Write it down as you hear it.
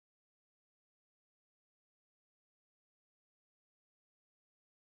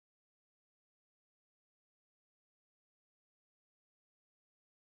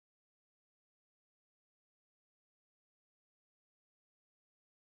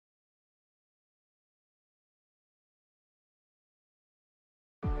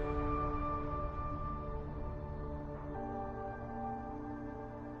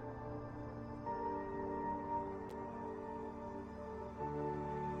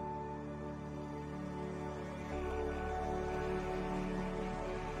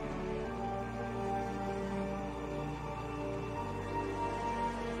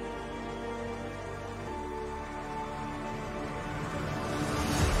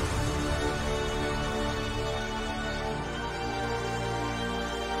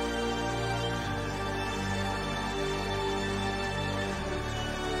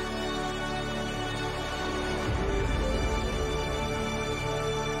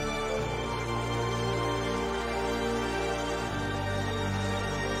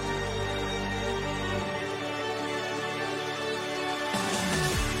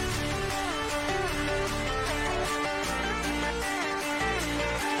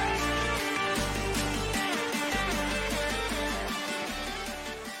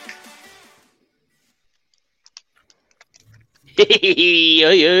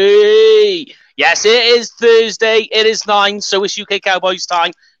Yes, it is Thursday. It is 9, so it's UK Cowboys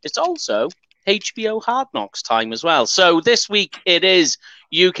time. It's also HBO Hard Knocks time as well. So this week it is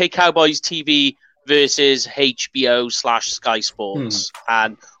UK Cowboys TV versus HBO/Sky Sports.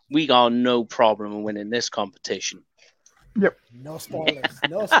 And we got no problem in winning this competition. Yep. No spoilers.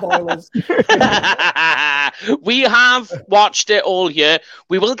 No spoilers. We have watched it all here.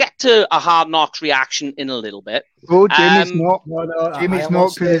 We will get to a Hard Knocks reaction in a little bit. Oh, Jamie's not. No, Jamie's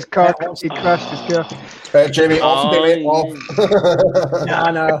not because his car, he crashed his car. Jamie, off, Jamie, off.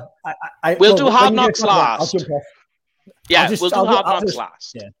 No. We'll do Hard Knocks last. I'll jump off. Yeah, we'll do Hard Knocks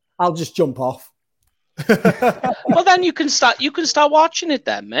last. Yeah, I'll just jump off. Well, then you can start watching it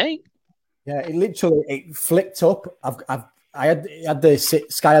then, mate. Yeah, it flipped up. I had the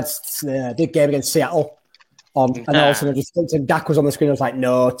Sky had big game against Seattle on, and all of a sudden I just looked and Dak was on the screen. I was like,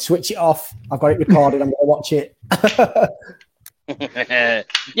 no, switch it off. I've got it recorded. I'm going to watch it.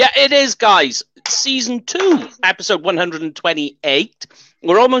 Yeah, it is, guys. Season 2, episode 128.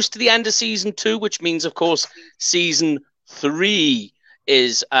 We're almost to the end of season 2, which means, of course, season 3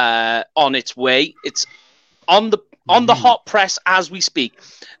 is on its way. It's on the hot press as we speak.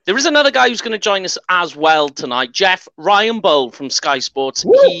 There is another guy who's going to join us as well tonight, Jeff Ryan Bull from Sky Sports.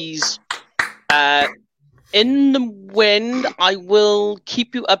 Woo! He's in the wind. I will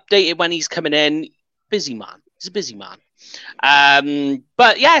keep you updated when he's coming in. Busy man. He's a busy man.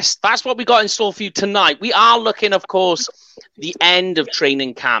 But yes, that's what we got in store for you tonight. We are looking, of course, the end of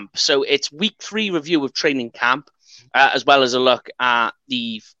training camp. So it's week 3 review of training camp, as well as a look at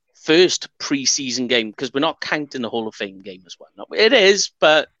the first preseason game, because we're not counting the Hall of Fame game as well. No, it is,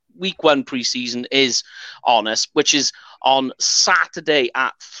 but week 1 preseason is on us, which is on Saturday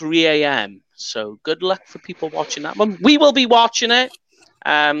at 3 a.m. So good luck for people watching that one. We will be watching it.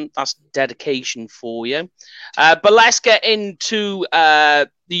 That's dedication for you. But let's get into the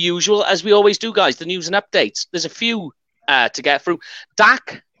usual, as we always do, guys, the news and updates. There's a few to get through.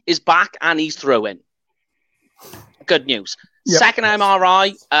 Dak is back and he's throwing. Good news. Yep. Second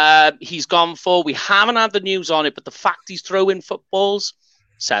MRI, he's gone for. We haven't had the news on it, but the fact he's throwing footballs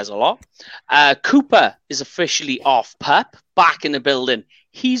says a lot. Cooper is officially off PUP, back in the building.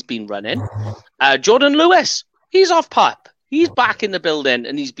 He's been running. Jordan Lewis, he's off PUP. He's back in the building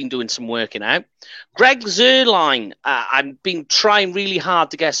and he's been doing some working out. Greg Zuerlein, I've been trying really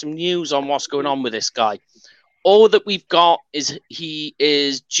hard to get some news on what's going on with this guy. All that we've got is he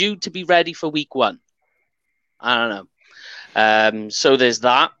is due to be ready for week 1. I don't know. So there's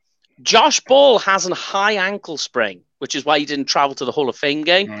that. Josh Ball has a high ankle sprain, which is why he didn't travel to the Hall of Fame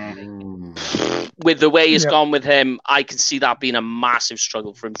game. With the way it's gone with him, I can see that being a massive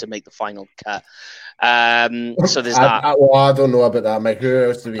struggle for him to make the final cut. So there's that. I don't know about that, Mike. Who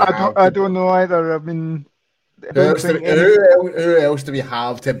else do we have? I don't know either. I mean, who else do we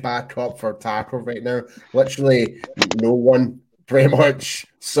have to back up for tackle right now? Literally no one, pretty much.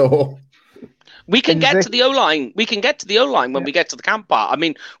 So we can get to the O-line. We can get to the O-line when we get to the camp part. I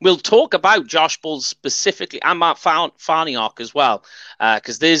mean, we'll talk about Josh Ball specifically and Matt Farniok as well,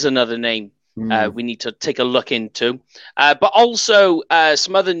 because there's another name we need to take a look into. But also,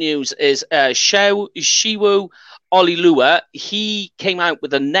 some other news is Shiwu Olilua. He came out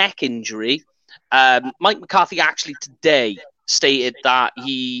with a neck injury. Mike McCarthy actually today stated that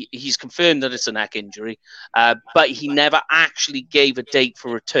he's confirmed that it's a neck injury, but he never actually gave a date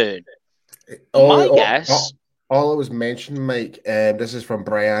for return. My guess. All I was mentioning, Mike, this is from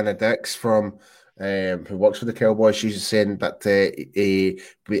Brianna Dix from who works for the Cowboys. She's saying that he'll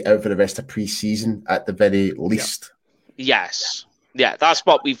be out for the rest of pre-season at the very least. Yes. Yeah, that's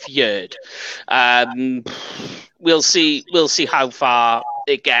what we've heard. We'll see how far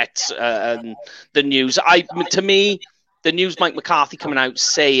it gets. The news. To me, the news, Mike McCarthy coming out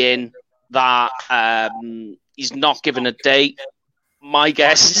saying that he's not given a date. My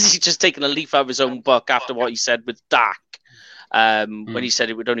guess is he's just taken a leaf out of his own book after what he said with Dak. When he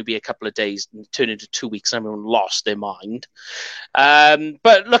said it would only be a couple of days and turn into 2 weeks, and everyone lost their mind.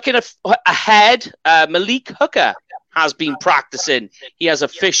 But looking ahead, Malik Hooker has been practicing. He has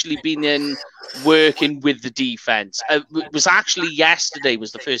officially been in working with the defense. It was actually yesterday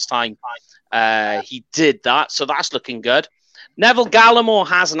was the first time he did that, so that's looking good. Neville Gallimore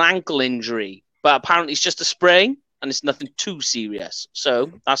has an ankle injury, but apparently it's just a sprain. And it's nothing too serious.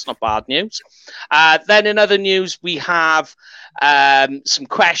 So that's not bad news. Then in other news, we have some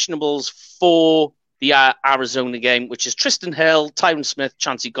questionables for the Arizona game, which is Tristan Hill, Tyron Smith,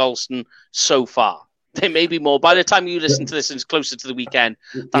 Chauncey Golston so far. There may be more. By the time you listen to this and it's closer to the weekend,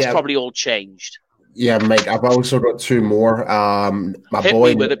 that's probably all changed. Yeah, Mike, I've also got 2 more. Hit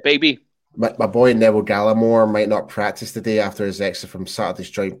me with it, baby. my boy Neville Gallimore might not practice today after his exit from Saturday's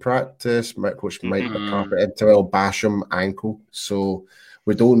joint practice, which might carpet into Basham ankle. So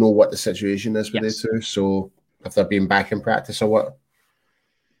we don't know what the situation is with the two. So if they're being back in practice or what?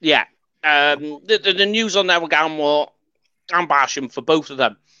 Yeah. The news on Neville Gallimore and Basham for both of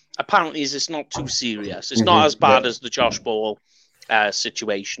them apparently is it's not too serious. It's not as bad as the Josh Ball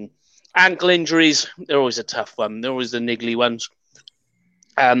situation. Ankle injuries, they're always a tough one. They're always the niggly ones.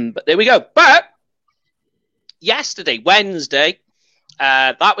 But there we go. But yesterday, Wednesday,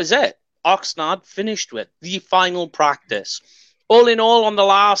 that was it. Oxnard finished with the final practice. All in all, on the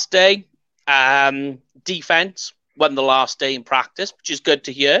last day, defense won the last day in practice, which is good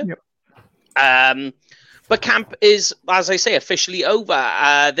to hear. Yep. But camp is, as I say, officially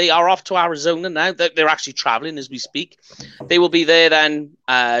over. They are off to Arizona now. They're actually traveling as we speak. They will be there then,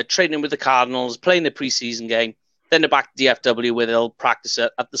 training with the Cardinals, playing the preseason game. Then they're back to DFW where they'll practice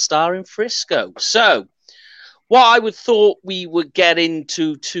at the Star in Frisco. So what I would thought we would get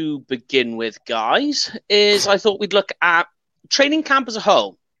into to begin with, guys, is I thought we'd look at training camp as a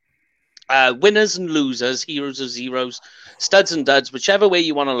whole. Winners and losers, heroes or zeros, studs and duds, whichever way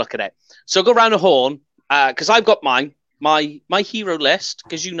you want to look at it. So go around the horn, because I've got mine, my hero list,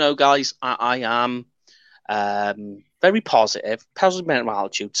 because you know, guys, I am very positive mental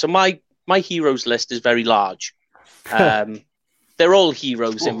attitude. So my heroes list is very large. They're all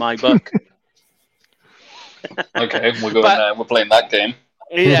heroes in my book. Okay, we're playing that game.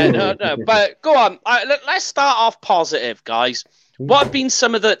 Yeah, no. But go on. Let's start off positive, guys. What have been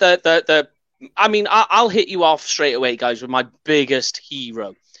some of the I mean, I'll hit you off straight away, guys, with my biggest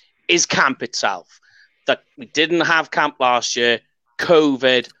hero is camp itself. That we didn't have camp last year.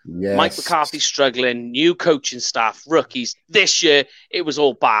 COVID, yes. Mike McCarthy struggling, new coaching staff, rookies. This year, it was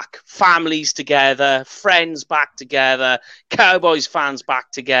all back. Families together, friends back together, Cowboys fans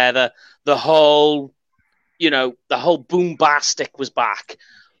back together. The whole boombastic was back.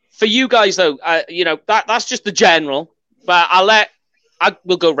 For you guys, though, that's just the general. But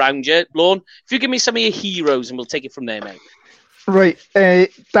we'll go round you, Lorne. If you give me some of your heroes, and we'll take it from there, mate. Right.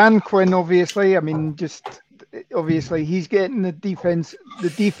 Dan Quinn, obviously. I mean, obviously he's getting the defense.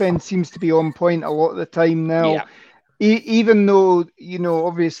 The defense seems to be on point a lot of the time now. Yeah. Even though,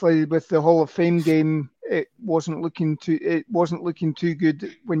 obviously with the Hall of Fame game, it wasn't looking too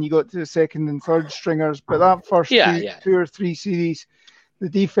good when you got to the second and third stringers. But that first two or three series, the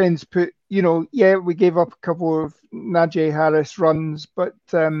defense put, we gave up a couple of Najee Harris runs, but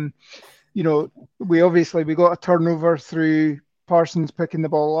we got a turnover through Parsons picking the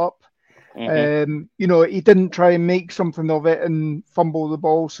ball up. Mm-hmm. He didn't try and make something of it and fumble the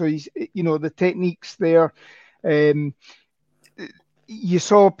ball. So he's, the technique's there. You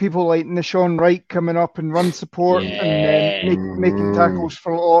saw people like Nahshon Wright coming up and run support and making tackles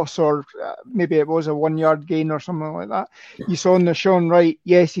for loss, or maybe it was a 1 yard gain or something like that. You saw Nahshon Wright.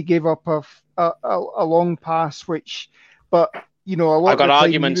 Yes, he gave up a long pass, but a lot. I got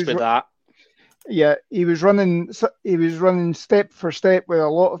arguments with that. Yeah, he was running step for step with a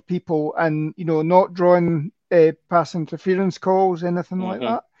lot of people, and not drawing pass interference calls, anything like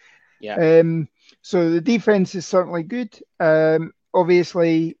that. Yeah. So the defense is certainly good.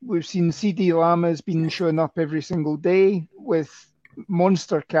 Obviously, we've seen CD Lamb has been showing up every single day with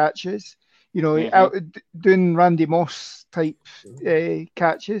monster catches. Out doing Randy Moss type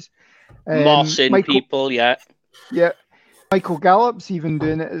catches. Mossing people, yeah. Yeah. Michael Gallup's even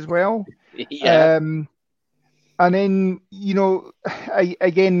doing it as well. Yeah. And then,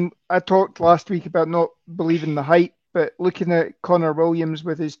 I talked last week about not believing the hype, but looking at Connor Williams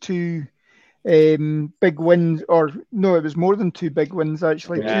with his two big wins, or no, it was more than two big wins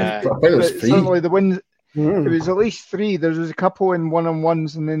actually. Yeah. Certainly the wins. It was at least three. There was a couple in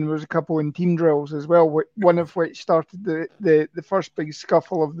one-on-ones, and then there was a couple in team drills as well. One of which started the first big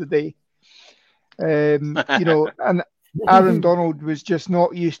scuffle of the day. And Aaron Donald was just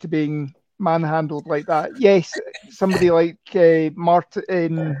not used to being manhandled like that. Yes, somebody like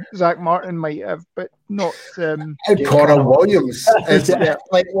Zach Martin might have, but not Connor Williams.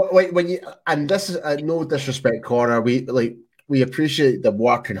 Like when you, and this is no disrespect, Connor. We appreciate the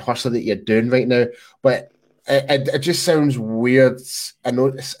work and hustle that you're doing right now, but it just sounds weird. I know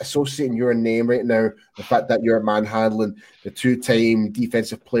it's associating your name right now, the fact that you're manhandling the two-time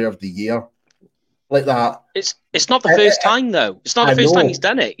Defensive Player of the Year. Like that. It's not the first time, though. It's not the first time he's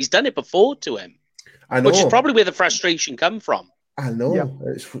done it. He's done it before to him. I know. Which is probably where the frustration come from. I know. Yeah.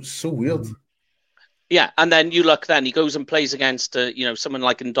 It's so weird. Yeah, and then you look then, he goes and plays against, someone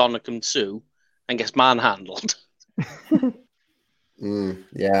like Ndamukong Suh and gets manhandled.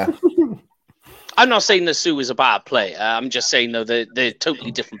 Yeah. I'm not saying that Sue is a bad player. I'm just saying, though, they're totally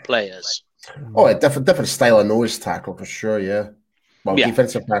different players. Oh, a different style of nose tackle for sure, yeah. Well,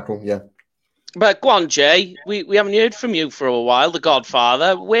 defensive tackle, yeah. But go on, Jay. We haven't heard from you for a while, the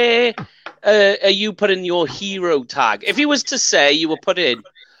Godfather. Where are you putting your hero tag? If you was to say you were putting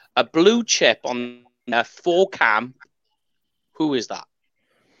a blue chip on a 4-cam, who is that?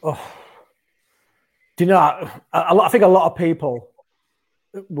 Oh. Do you know? I think a lot of people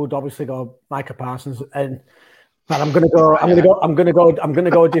would obviously go Micah Parsons, but I'm going to go. I'm going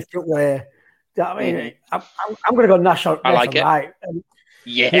to go a different way. I mean, I'm going to go National. I like it. Right.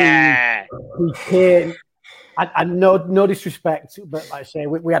 Yeah. He came. And no disrespect, but like I say,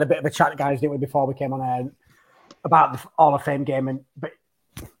 we had a bit of a chat, guys, didn't we, before we came on air about the Hall of Fame game, but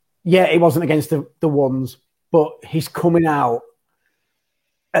yeah, it wasn't against the ones, but he's coming out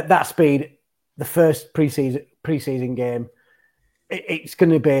at that speed. The first preseason game, it's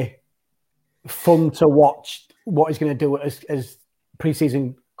going to be fun to watch what he's going to do as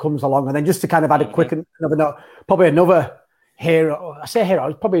preseason comes along. And then just to kind of add a quick another note, probably another hero. I say hero,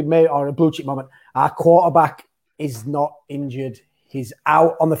 it's probably me or a blue chip moment. Our quarterback is not injured. He's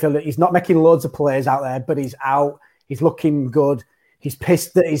out on the field. He's not making loads of plays out there, but he's out. He's looking good. He's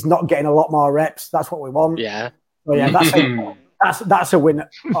pissed that he's not getting a lot more reps. That's what we want. Yeah. So yeah, that's a win.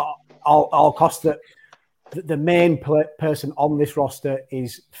 All costs. That the main person on this roster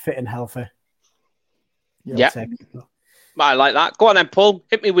is fit and healthy. Yeah, I like that. Go on then, Paul.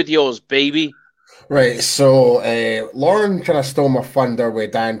 Hit me with yours, baby. Right, so Lauren kind of stole my thunder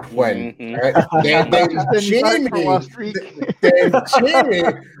with Dan Quinn. Right? then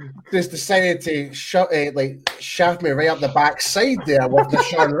Jamie just decided to shaft me right up the backside there with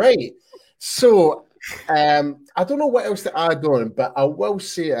Deshaun Wright. So I don't know what else to add on, but I will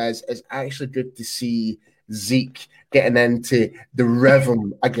say it's actually good to see Zeke getting into the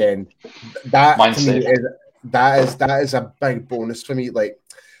rhythm again. That is a big bonus for me.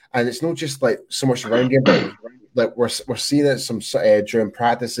 And it's not just so much around game, but we're seeing it some during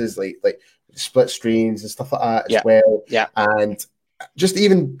practices, like split screens and stuff like that as well. Yeah, and just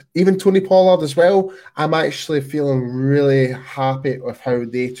even Tony Pollard as well. I'm actually feeling really happy with how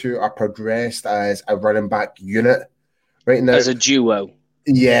they two are progressed as a running back unit right now, as a duo.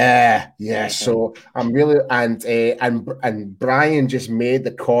 Yeah. So I'm really and Brian just made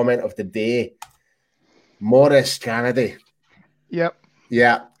the comment of the day. Morris Kennedy. Yep.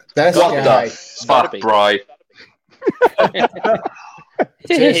 Yeah. This what guy. The fuck, Bri?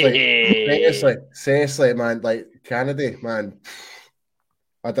 Seriously, man. Kennedy, man.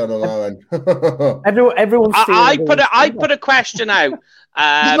 I don't know that one. Everyone's. I put a question out.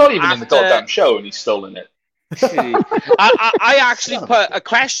 He's not even in the goddamn show, and he's still in it. I actually put a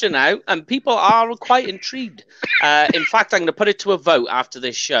question out, and people are quite intrigued. In fact, I'm going to put it to a vote after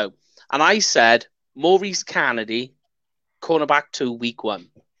this show. And I said, Maurice Kennedy, cornerback 2, week 1.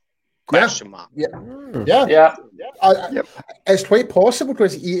 Question mark. Yeah. It's quite possible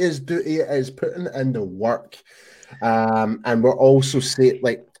because he is putting in the work. And we're also saying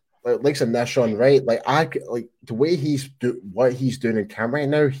like Deshaun Wright, the way what he's doing in camp right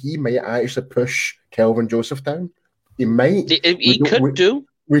now, he might actually push Kelvin Joseph down. He might. He could do.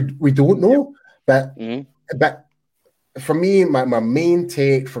 We don't know, but for me, my main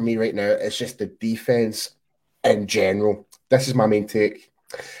take for me right now is just the defense in general. This is my main take,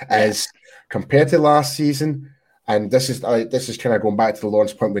 as compared to last season, and this is kind of going back to the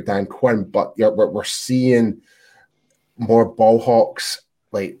Lawrence point with Dan Quinn, but we're seeing more ball hawks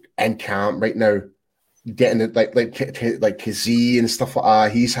in camp right now, getting it like Kazee and stuff like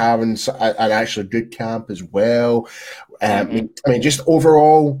that. He's having an actually good camp as well. I mean, just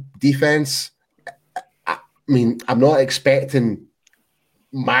overall defense. I mean, I'm not expecting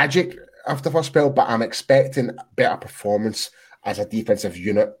magic after the first spell, but I'm expecting better performance as a defensive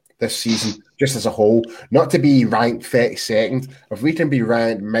unit this season, just as a whole. Not to be ranked 32nd. If we can be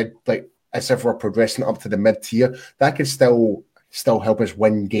ranked mid, as if we're progressing up to the mid tier, that could still help us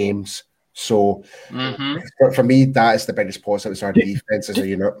win games. So for me, that is the biggest positive, is our defense as a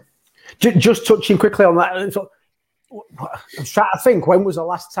unit. Just touching quickly on that, so I'm trying to think, when was the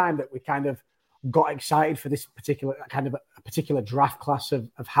last time that we kind of got excited for this particular kind of a particular draft class of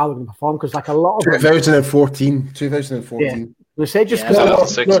how they're going to perform? Because a lot of 2014. Yeah. They say just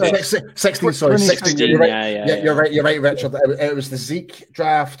because 16. Sorry, 16. You're right. You're right, Richard. It was the Zeke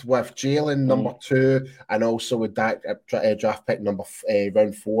draft with Jalen number 2, and also with that draft pick number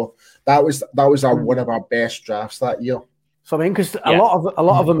round 4. That was one of our best drafts that year. So I mean, because a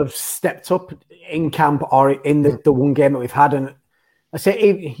lot of them have stepped up in camp or in the one game that we've had, and I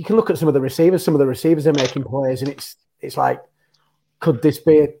say you can look at some of the receivers. Some of the receivers are making plays, and it's like, could this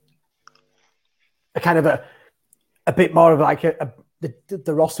be a bit more of like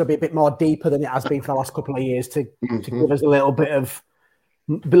the roster be a bit more deeper than it has been for the last couple of years to give us a little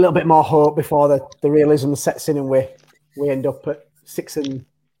bit more hope before the realism sets in and we end up at 6 and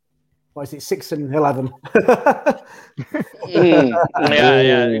 11.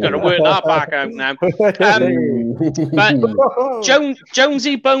 Yeah, you've got to work that back out now. But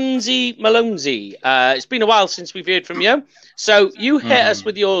Jonesy, Bonesy, Malonesy, it's been a while since we've heard from you. So you hit us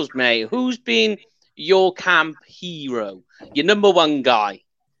with yours, mate. Who's been your camp hero? Your number one guy?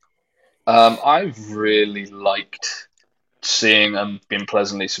 I've really liked seeing and been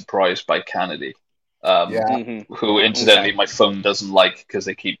pleasantly surprised by Kennedy. Who, incidentally, my phone doesn't like because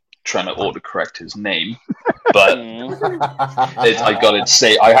they keep trying to autocorrect his name. But I got to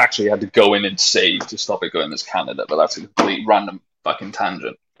say, I actually had to go in and save to stop it going as Canada, but that's a complete random fucking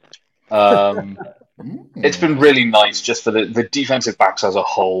tangent. It's been really nice just for the defensive backs as a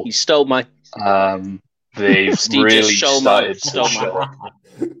whole. You stole my... They've really started to show.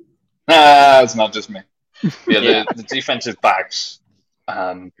 It's not just me. The defensive backs,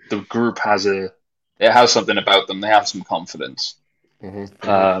 the group has something about them. They have some confidence.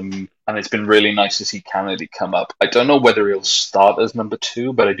 And it's been really nice to see Kennedy come up. I don't know whether he'll start as number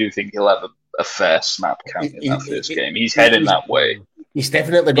 2, but I do think he'll have a fair snap count in that first game. He's heading that way. He's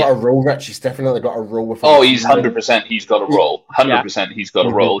definitely got a role, Rich. He's definitely got a role with him. Oh, he's 100%. He's got a role. 100%. He's got a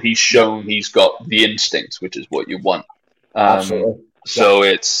role. He's shown he's got the instincts, which is what you want. Absolutely. So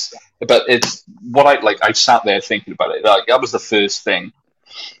it's what I sat there thinking about it. Like, that was the first thing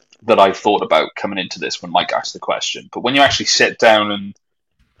that I thought about coming into this when Mike asked the question. But when you actually sit down and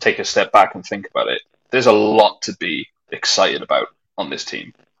take a step back and think about it, there's a lot to be excited about on this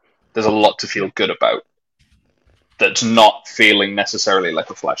team. There's a lot to feel good about. That's not feeling necessarily like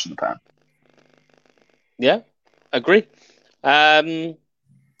a flash in the pan. Yeah, agree.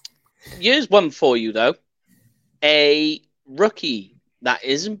 Here's one for you, though. A rookie that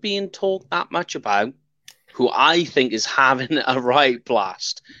isn't being talked that much about, who I think is having a right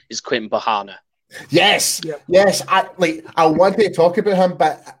blast, is Quinton Bahana. Yes. I want to talk about him,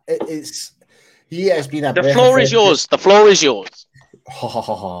 but he has been a... The floor is yours. The floor is yours.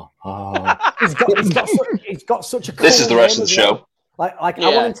 He's got such a cool This is the rest of the show. I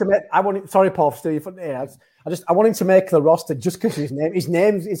want him. Sorry, Paul, Steve. I want him to make the roster just because his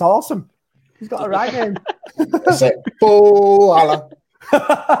name is awesome. He's got a right name. It's like Bo.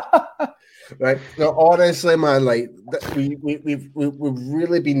 Right. No, honestly, man, like we've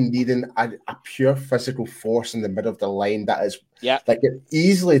really been needing a pure physical force in the middle of the line that is like it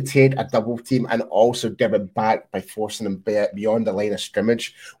easily take a double team and also give it back by forcing them beyond the line of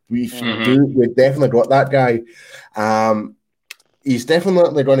scrimmage. We've definitely got that guy. He's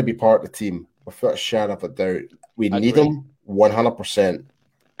definitely going to be part of the team without a shadow of a doubt. We need him 100%,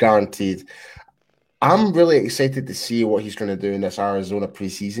 guaranteed. I'm really excited to see what he's going to do in this Arizona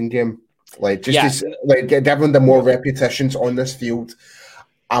preseason game. Like giving them more repetitions on this field.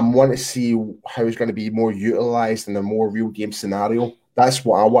 I want to see how he's going to be more utilized in a more real game scenario. That's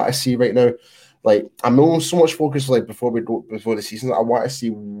what I want to see right now. Like, I'm not so much focused before the season. I want to see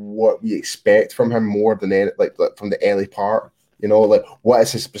what we expect from him more than from the early part. You know, like what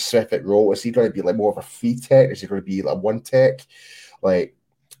is his specific role? Is he going to be like more of a free tech? Is he going to be like one tech? Like,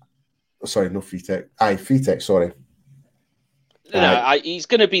 sorry, no free tech. Free tech. Sorry. No, he's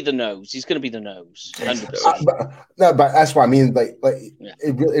going to be the nose. He's going to be the nose. 100%. But that's what I mean.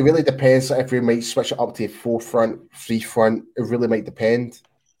 It really depends if we might switch it up to a 4-front, 3-front. It really might depend.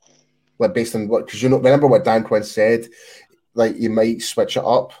 Like based on what, because remember what Dan Quinn said. Like you might switch it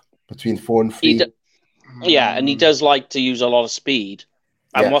up between 4 and 3. And he does like to use a lot of speed.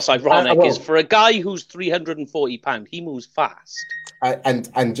 And what's ironic is for a guy who's 340 pounds, he moves fast.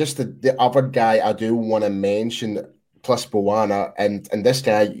 And just the other guy I do want to mention. Plus Bowana, and this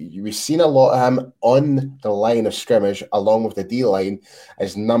guy, we've seen a lot of him on the line of scrimmage along with the D-line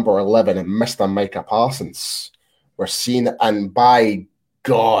as number 11, Mr. Micah Parsons. We're seeing, and by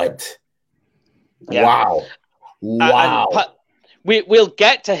God, wow. We'll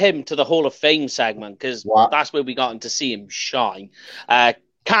get to him to the Hall of Fame segment because that's where we got to see him shine.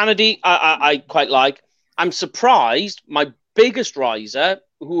 Kennedy, I quite like. I'm surprised. My biggest riser,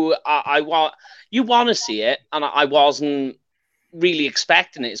 who I want... You want to see it, and I wasn't really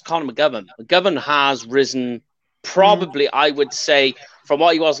expecting it, is Connor McGovern. McGovern has risen probably, I would say, from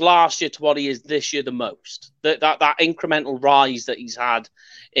what he was last year to what he is this year the most. That incremental rise that he's had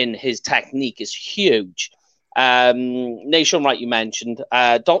in his technique is huge. Nation Wright, you mentioned.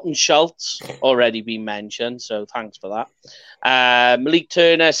 Dalton Schultz, already been mentioned, so thanks for that. Malik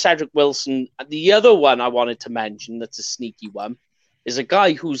Turner, Cedric Wilson. The other one I wanted to mention that's a sneaky one is a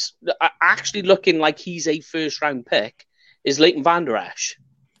guy who's actually looking like he's a first-round pick, is Leighton Van Der Esch.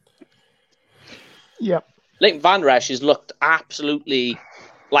 Yep. Leighton Van Der Esch has looked absolutely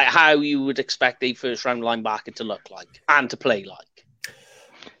like how you would expect a first-round linebacker to look like and to play like.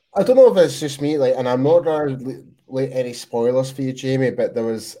 I don't know if it's just me, and I'm not going to lay any spoilers for you, Jamie, but there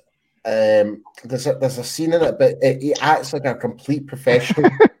was there's a scene in it, but he acts like a complete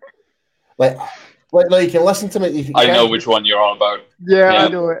professional. like you can listen to me. I know which one you're on about. Yeah, I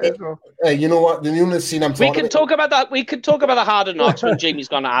know it. You know what? The new scene I'm talking about. We can talk about that. We can talk about the harder knocks when Jamie's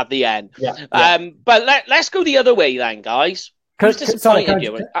going to add the end. Yeah. But let's go the other way then, guys. Can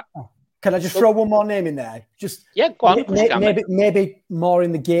I just throw one more name in there? Go on. Maybe more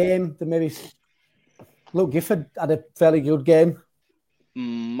in the game than maybe. Luke Gifford had a fairly good game.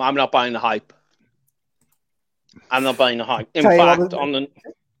 I'm not buying the hype. In fact,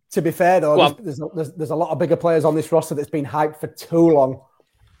 to be fair though, there's a lot of bigger players on this roster that's been hyped for too long.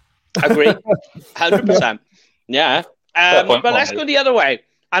 Agree, 100%. Yeah, but let's go the other way,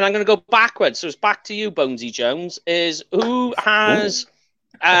 and I'm going to go backwards. So it's back to you, Bonesy Jones. Is who has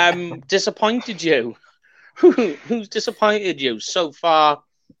disappointed you? Who's disappointed you so far?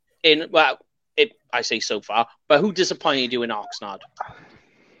 I say so far, but who disappointed you in Oxnard?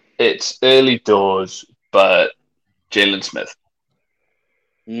 It's early doors, but Jalen Smith.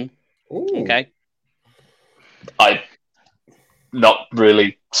 Okay. I've not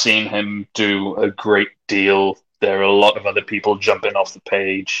really seen him do a great deal. There are a lot of other people jumping off the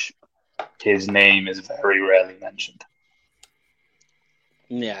page. His name is very rarely mentioned.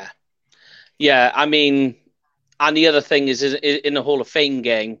 Yeah. I mean, and the other thing is in the Hall of Fame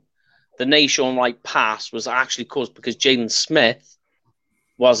game, the nationwide pass was actually caused because Jalen Smith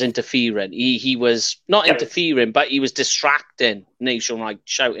was interfering. He was not interfering, but he was distracting nationwide,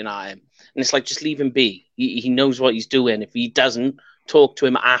 shouting at him. And it's like, just leave him be. He knows what he's doing. If he doesn't, talk to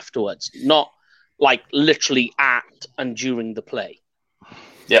him afterwards, not like literally at and during the play.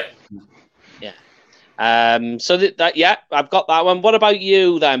 Yeah. So that I've got that one. What about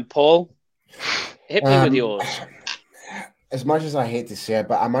you then, Paul? Hit me with yours. As much as I hate to say it,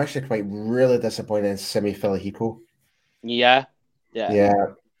 but I'm actually quite really disappointed in Simi Filihipo. Yeah.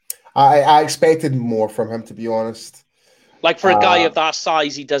 I expected more from him, to be honest. Like for a guy of that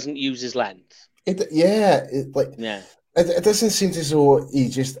size, he doesn't use his length. It doesn't seem as though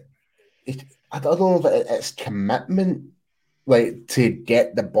I don't know if it's commitment, like to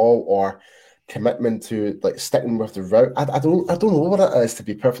get the ball, or commitment to like sticking with the route. I don't know what it is, to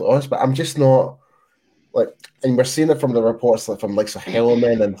be perfectly honest. But I'm just not. And we're seeing it from the reports, from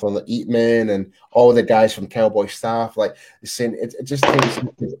Hillman and from the Eatman and all the guys from Cowboy staff. Saying it just takes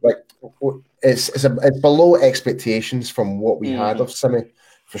it's below expectations from what we had of Simi,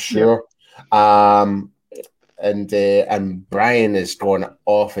 for sure. Yeah. And Brian is going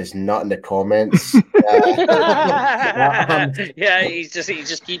off his nut in the comments. He's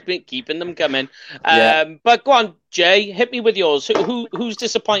just keeping them coming. But go on, Jay, hit me with yours. Who's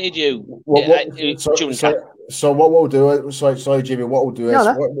disappointed you? So what we'll do? Sorry, Jamie. What we'll do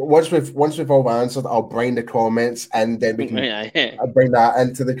is once we've all answered, I'll bring the comments and then we can bring that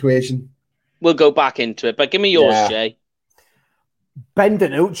into the equation. We'll go back into it. But give me yours, Jay. Ben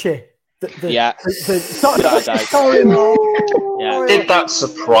DiNucci. Did that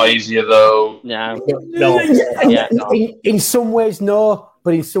surprise you though? No. In some ways, no,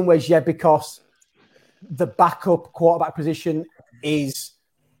 but in some ways, yeah, because the backup quarterback position is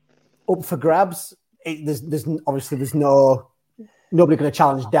up for grabs. There's nobody going to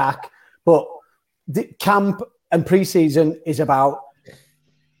challenge Dak, but the camp and preseason is about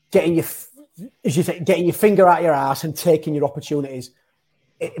getting your finger out your ass and taking your opportunities.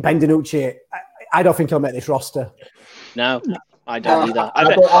 Ben DiNucci, I don't think he'll make this roster. No, I don't either.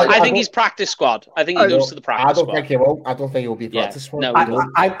 I think he's practice squad. I think he goes to the practice squad. Think he will. I don't think he'll be practice squad. No, I'm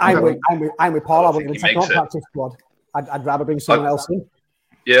with Paul. I wouldn't take on practice squad. I'd rather bring someone else in.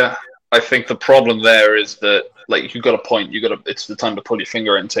 Yeah, I think the problem there is that, you've got a point. It's the time to pull your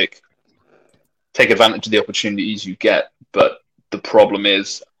finger and take advantage of the opportunities you get. But the problem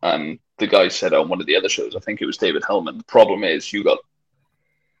is, the guy said on one of the other shows, I think it was David Hellman, the problem is you got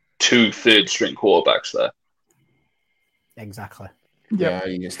 2 third-string quarterbacks there. Exactly. Yeah,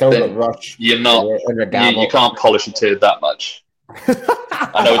 you still got Rush. You're not. You can't polish a turd that much.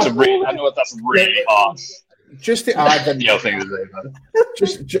 I know that's really harsh. Just to add,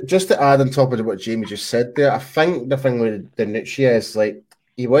 just to add on top of what Jamie just said there, I think the thing with DiNucci is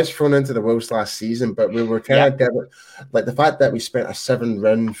he was thrown into the Wolves last season, but we were kind of the fact that we spent a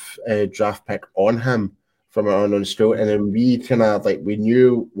 7-round draft pick on him from our unknown school, and then we kind of like we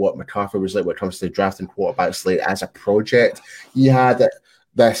knew what McCarthy was like when it comes to drafting quarterbacks. Like as a project, he had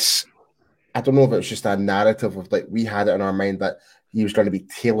this. I don't know if it was just a narrative of like we had it in our mind that he was going to be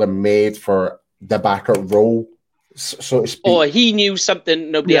tailor made for the backup role, so to speak. Or he knew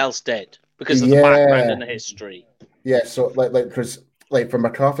something nobody else did because of the background and the history. Yeah, so like because for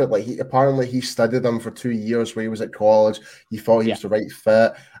McCarthy, like he studied him for 2 years where he was at college. He thought he was the right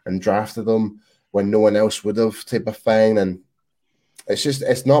fit and drafted him when no one else would have, type of thing. And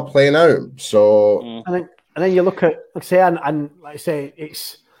it's not playing out. So and then you look at like I say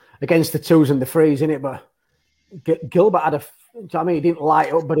it's against the twos and the threes, isn't it? But Gilbert had he didn't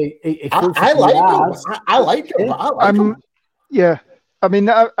light up, but I like him. Yeah, I mean,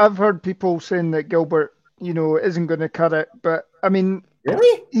 I've heard people saying that Gilbert, isn't going to cut it, but I mean,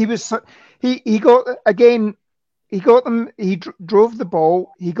 really, he got them. He drove the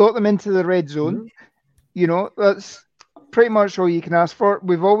ball. He got them into the red zone. That's pretty much all you can ask for.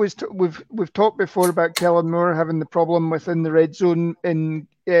 We've always we've talked before about Kellen Moore having the problem within the red zone in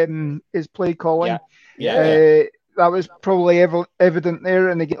his play calling. That was probably evident there.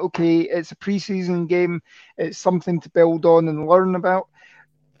 And again, okay, it's a preseason game. It's something to build on and learn about.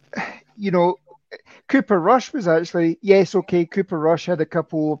 Cooper Rush was actually, yes, okay, Cooper Rush had a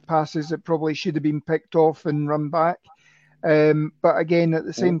couple of passes that probably should have been picked off and run back. But again, at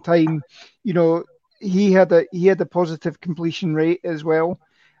the same time, he had a positive completion rate as well,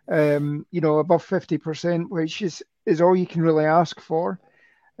 above 50%, which is all you can really ask for.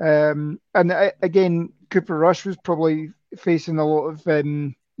 And again, Cooper Rush was probably facing a lot of,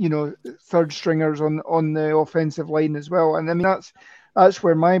 third stringers on the offensive line as well. And I mean, that's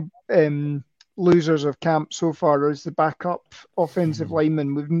where my losers of camp so far is the backup offensive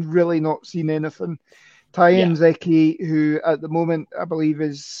lineman. We've really not seen anything. Ty Nzeki, who at the moment I believe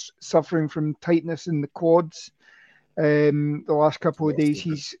is suffering from tightness in the quads. The last couple of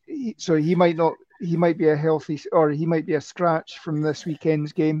days, he might be a healthy, or he might be a scratch from this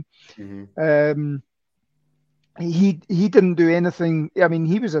weekend's game. He didn't do anything. I mean,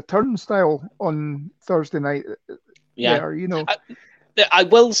 he was a turnstile on Thursday night. I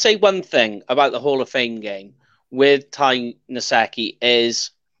will say one thing about the Hall of Fame game with Ty Nzeki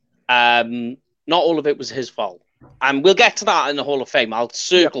is not all of it was his fault. And we'll get to that in the Hall of Fame. I'll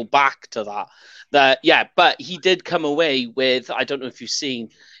circle back to that. But he did come away with, I don't know if you've seen,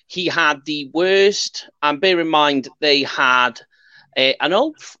 he had the worst, and bear in mind, they had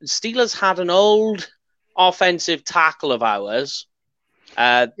Steelers had an old offensive tackle of ours.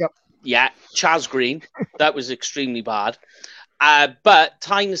 Chaz Green. That was extremely bad. But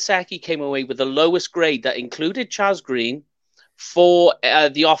Ty Nzeki came away with the lowest grade that included Chaz Green for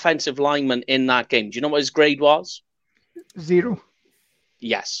the offensive lineman in that game. Do you know what his grade was? 0.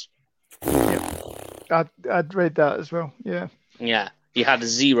 Yes. I'd read that as well. Yeah. Yeah, he had a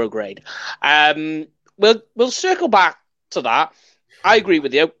 0 grade. We'll circle back to that. I agree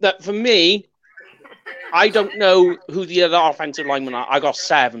with you. That for me, I don't know who the other offensive linemen are. I got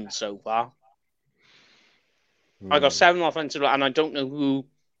 7 so far. I got 7 offensive, and I don't know who,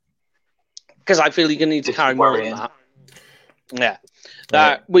 because I feel you're going to need to carry more than that. Yeah.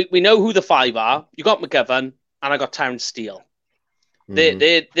 We know who the 5 are. You got McGovern, and I got Terrence Steele.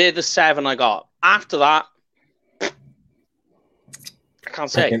 They're the 7 I got. After that, I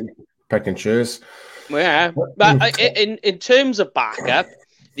can't say. Pick and choose. Yeah. But in terms of backup,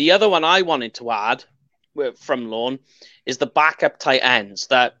 the other one I wanted to add from Lorne is the backup tight ends.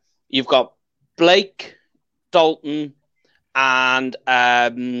 That you've got Blake, Dalton, and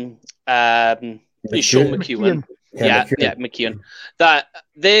Sean McEwen. McEwen. That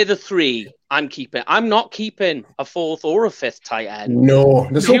they're the 3 I'm keeping. I'm not keeping a 4th or a 5th tight end. No,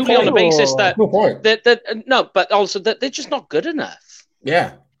 purely on the basis that but also that they're just not good enough.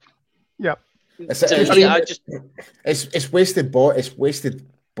 Yeah. It's wasted body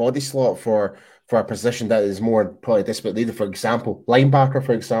slot for a position that is more probably desperately needed. For example,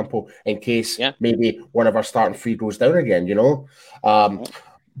 linebacker, in case maybe one of our starting 3 goes down again,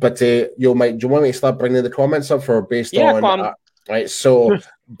 But do you want me to start bringing the comments up based on right? So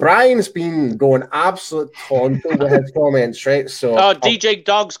Brian's been going absolute tonto with his comments, right? So DJ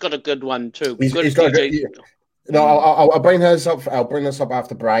Dog's got a good one too. He's got DJ. No, I'll bring his up. I'll bring this up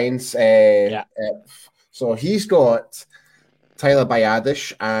after Brian's. So he's got Tyler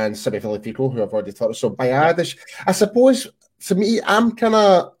Biadasz and Simi Filipico, who I've already talked about. So Biadasz, I suppose, to me, I'm kind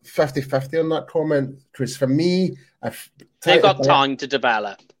of 50-50 on that comment, because for me, they've got time to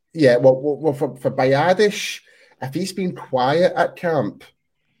develop. Yeah, well for Biadasz, if he's been quiet at camp,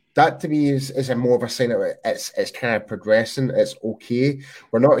 that to me is a more of a sign of it's kind of progressing. It's okay.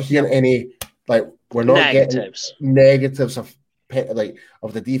 We're not hearing any We're not getting negatives of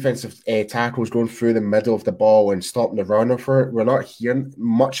the defensive tackles going through the middle of the ball and stopping the runner for it. We're not hearing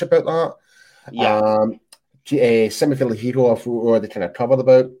much about that. Yeah. Semi Filahiro, I've already kind of covered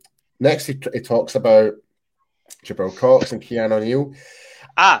about. Next, he talks about Jabril Cox and Keanu Neal.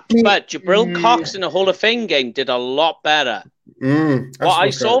 But Jabril Cox in the Hall of Fame game did a lot better. What I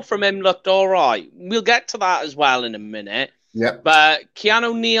saw from him looked all right. We'll get to that as well in a minute. Yeah. But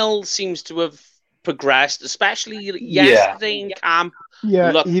Keanu Neal seems to have progressed, especially yesterday in camp.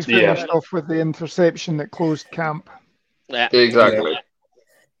 Yeah, he finished off with the interception that closed camp. Yeah, exactly.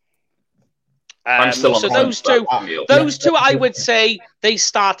 I'm still on those two, I would say they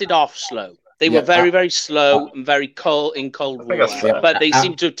started off slow. They were very, very slow and very cold water, but they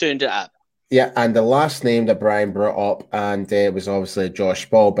seem to have turned it up. Yeah, and the last name that Brian brought up, and it was obviously Josh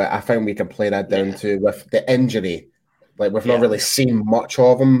Ball, but I think we can play that down to with the injury. Like, we've not really seen much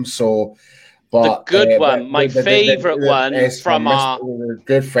of him, so... But, the good one, my favourite one from our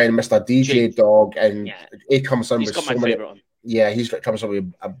good friend, Mr. DJ Dog, and he comes on with so many... One. Yeah, he's comes up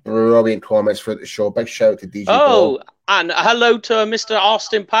with a brilliant comments for the show. Big shout out to DJ Dog. And hello to Mr.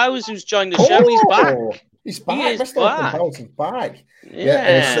 Austin Powers, who's joined the show. He's back. He's back. Mr. Austin Powers is back.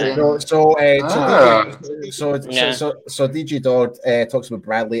 So DJ Dog talks about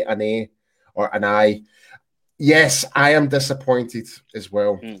Bradley and I. Yes, I am disappointed as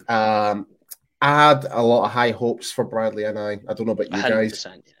well. I had a lot of high hopes for Bradley and I don't know about you guys.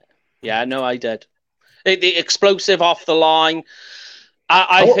 Yeah, no, I did. The explosive off the line.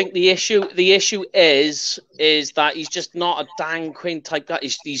 I think the issue is that he's just not a Dan Quinn type guy.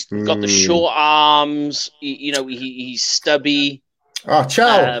 He's got the short arms. He's stubby. Oh,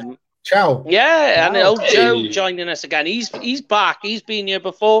 Chow. Yeah, and old Joe joining us again. He's back. He's been here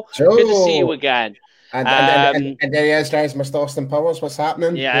before. Joe. Good to see you again. And there he is, guys. Mr. Austin Powers, what's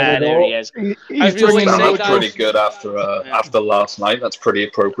happening? Yeah, there he is. He's pretty good after last night. That's pretty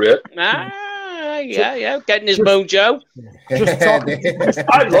appropriate. Yeah, getting his mojo.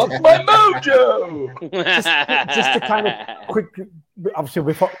 I lost my mojo. just to kind of quick, obviously,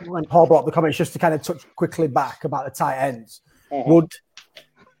 when Paul brought up the comments, just to kind of touch quickly back about the tight ends. Would,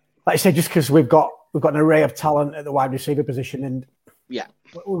 like I say, just because we've got an array of talent at the wide receiver position, and we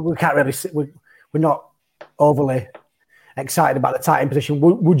can't really we're not overly excited about the tight end position.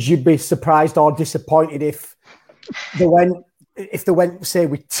 Would you be surprised or disappointed if they went say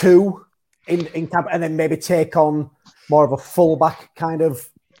with two in camp and then maybe take on more of a fullback kind of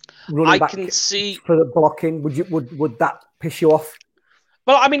running back? I can see for the blocking. Would that piss you off?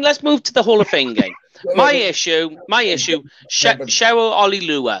 Well, I mean, let's move to the Hall of Fame game. My issue, Cheryl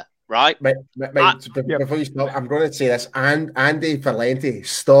Olilua, right? Before you stop, I'm going to say this. And Andy Valenti,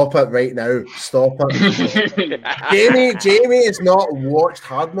 stop it right now. Stop it. Jamie has not watched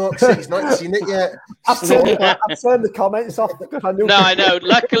Hard Knocks. He's not seen it yet. I've turned the comments off. I know.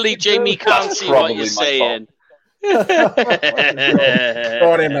 Luckily, Jamie can't see what you're saying. Sorry,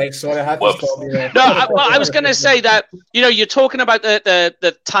 mate. Sorry, I had to stop you there. No, I was going to say that you're talking about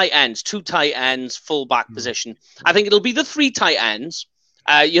the tight ends, two tight ends, fullback position. I think it'll be the three tight ends.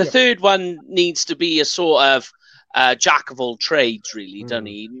 Your third one needs to be a sort of jack of all trades, really, don't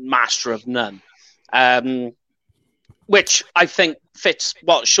he? Master of none, which I think fits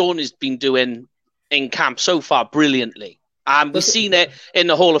what Sean has been doing in camp so far brilliantly. We've seen it in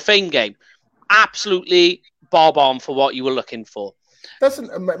the Hall of Fame game. Absolutely bob on for what you were looking for. Doesn't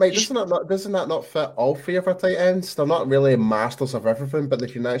that not fit all three of our tight ends? They're not really masters of everything, but they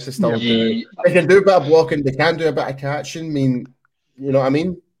can actually still do. They can do a bit of blocking. They can do a bit of catching. I mean, you know what I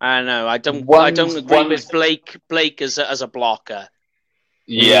mean? I know. I don't agree with Blake as a blocker.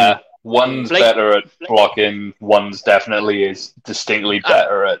 Yeah, one's better at blocking. One's definitely is distinctly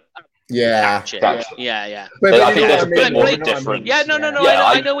better at. Yeah. But I think there's a bit more difference. Yeah, no. Yeah,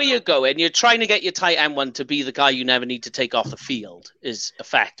 I know where you're going. You're trying to get your tight end one to be the guy you never need to take off the field. Is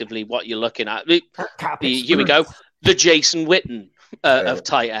effectively what you're looking at. Here we go. The Jason Witten of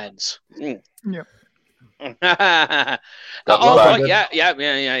tight ends. Yeah. Yeah.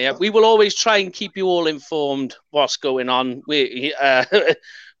 We will always try and keep you all informed what's going on. We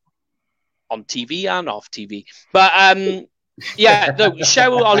on TV and off TV, but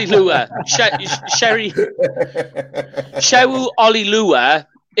Cheryl Olilua.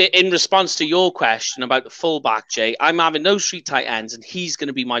 In response to your question about the fullback, Jay, I'm having those three tight ends, and he's going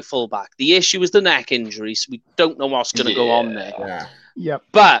to be my fullback. The issue is the neck injury, so we don't know what's going to go on there. Yeah.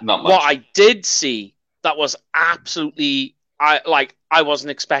 But what I did see that was absolutely, I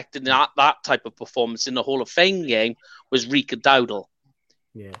wasn't expecting that type of performance in the Hall of Fame game was Rika Dowdle.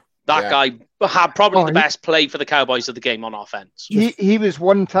 Yeah. That guy had probably the best play for the Cowboys of the game on offense. He was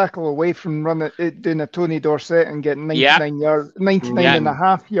one tackle away from doing a Tony Dorsett and getting 99 yards, 99 and a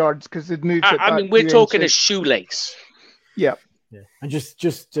half yards because they'd moved it back. I mean, we're talking a shoelace. Yeah. And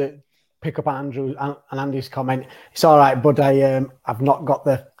just to pick up Andrew and Andy's comment, it's all right, but I've not got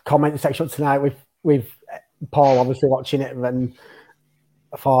the comment section tonight with Paul obviously watching it, and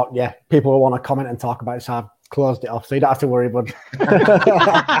I thought, people will want to comment and talk about it, so I've closed it off, so you don't have to worry, bud.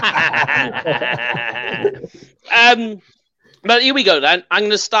 But here we go then. I'm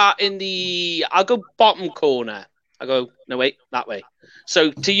going to start I'll go bottom corner. That way.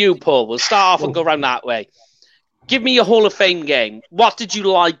 So to you, Paul, we'll start off and go around that way. Give me your Hall of Fame game. What did you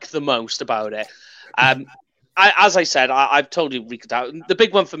like the most about it? As I said, I've told you, the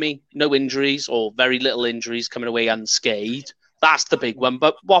big one for me, no injuries or very little injuries, coming away unscathed. That's the big one.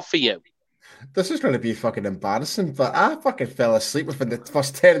 But what for you? This is going to be fucking embarrassing, but I fucking fell asleep within the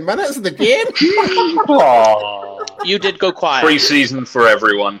first 10 minutes of the game. You did go quiet. Pre-season for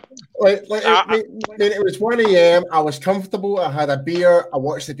everyone. It was 1 a.m. I was comfortable. I had a beer. I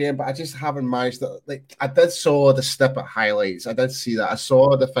watched the game, but I just haven't managed to. I did saw the snippet highlights. I did see that. I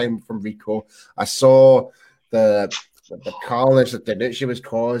saw the thing from Rico. I saw the carnage that DiNucci was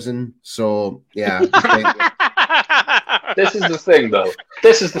causing. So yeah. This is the thing,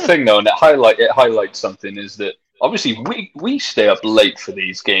 though. And it highlights something, is that obviously we stay up late for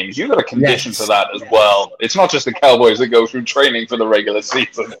these games. You've got a condition for that as well. It's not just the Cowboys that go through training for the regular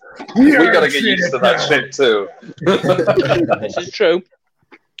season. We got to get used to that shit too. This is true.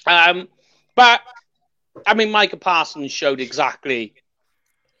 But I mean, Micah Parsons showed exactly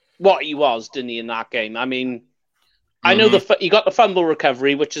what he was, didn't he, in that game? I mean, I know he got the fumble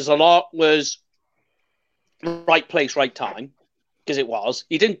recovery, which is was right place, right time, because it was.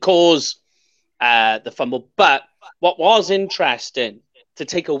 He didn't cause the fumble, but what was interesting to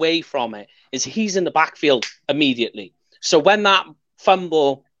take away from it is he's in the backfield immediately. So when that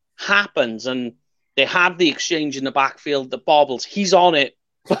fumble happens and they have the exchange in the backfield that bobbles, he's on it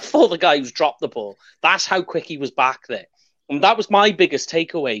before the guy who's dropped the ball. That's how quick he was back there. And that was my biggest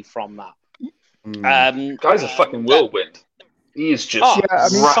takeaway from that. Guy's a fucking whirlwind. He is just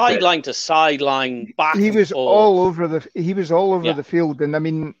sideline to sideline, back. He was all over the field, and I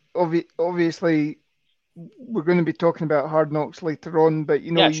mean, obviously, we're going to be talking about Hard Knocks later on, but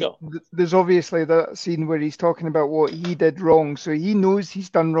there's obviously that scene where he's talking about what he did wrong, so he knows he's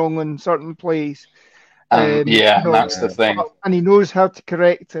done wrong on certain plays. That's the thing, and he knows how to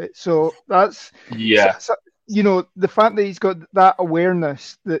correct it. So that's the fact that he's got that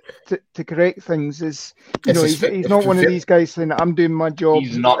awareness that to correct things is, he's not one of these guys saying, I'm doing my job.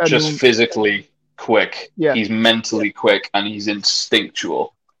 He's not just physically quick. Yeah. He's mentally quick and he's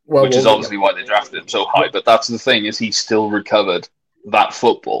instinctual, which is obviously why they drafted him so high. But that's the thing, is he still recovered that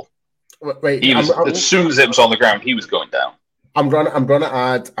football. As soon as it was on the ground, he was going down. I'm gonna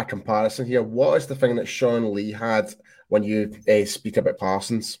add a comparison here. What is the thing that Sean Lee had when you speak about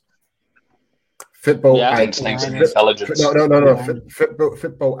Parsons? Football instincts and intelligence. No.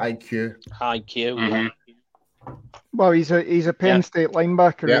 Football IQ. IQ. Well, he's a Penn State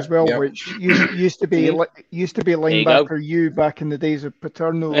linebacker as well, which used to be linebacker U back in the days of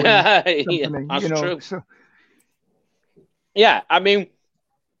Paterno. That's true. So. Yeah, I mean,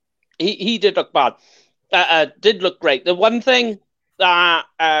 he did look bad. Did look great. The one thing that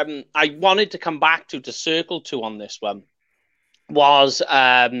I wanted to come back to circle to on this one was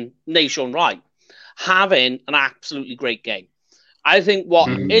Nahshon Wright having an absolutely great game. I think what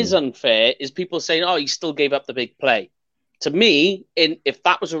is unfair is people saying, he still gave up the big play. To me, if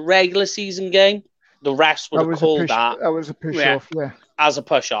that was a regular season game, the refs would have called that. That was a push-off, as a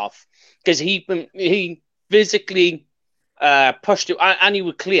push-off. Because he physically pushed it, and he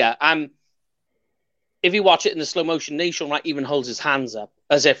was clear. If you watch it in the slow motion, Nahshon Wright even holds his hands up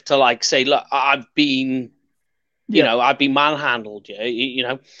as if to say, look, I've been... I've been manhandled,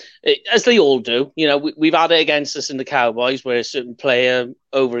 as they all do. We've had it against us in the Cowboys where a certain player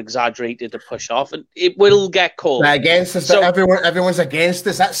over-exaggerated a push-off, and it will get called. They're against us, so everyone's against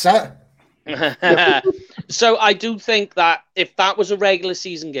us, that's it. So I do think that if that was a regular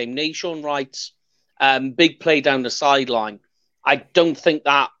season game, Nahshon Wright's big play down the sideline, I don't think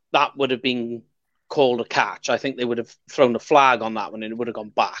that would have been called a catch. I think they would have thrown a flag on that one and it would have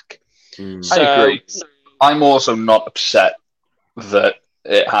gone back. I agree. I'm also not upset that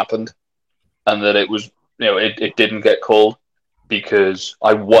it happened and that it was, it didn't get called, because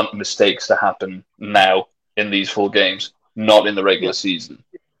I want mistakes to happen now in these full games, not in the regular season.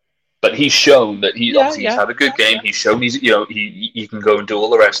 But he's shown that he's had a good game. He's shown he can go and do all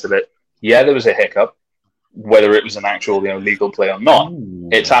the rest of it. Yeah, there was a hiccup, whether it was an actual legal play or not.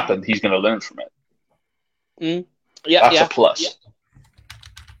 It's happened. He's going to learn from it. That's a plus.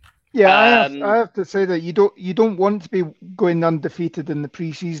 Yeah, I have to say that you don't want to be going undefeated in the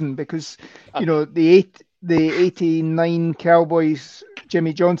preseason because the 89 Cowboys,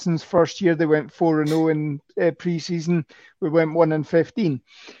 Jimmy Johnson's first year, they went 4-0 in preseason. We went 1-15.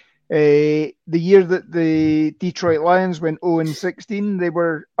 The year that the Detroit Lions went 0-16, they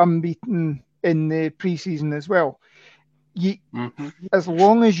were unbeaten in the preseason as well. As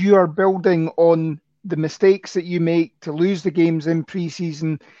long as you are building on the mistakes that you make to lose the games in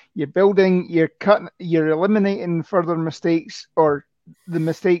preseason, you're eliminating further mistakes or the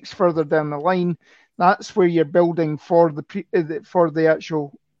mistakes further down the line. That's where you're building for the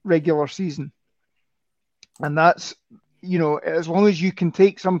actual regular season. And that's, as long as you can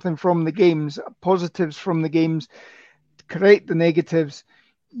take something from the games, positives from the games, correct the negatives,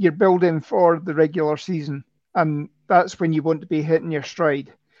 you're building for the regular season. And that's when you want to be hitting your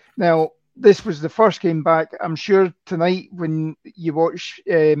stride. Now, this was the first game back. I'm sure tonight when you watch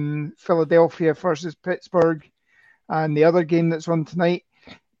Philadelphia versus Pittsburgh and the other game that's on tonight,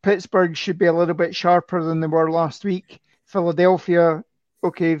 Pittsburgh should be a little bit sharper than they were last week. Philadelphia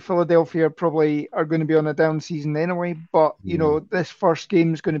probably are going to be on a down season anyway, but this first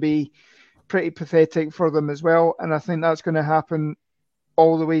game is going to be pretty pathetic for them as well, and I think that's going to happen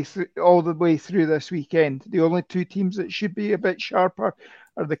all the way through this weekend. The only two teams that should be a bit sharper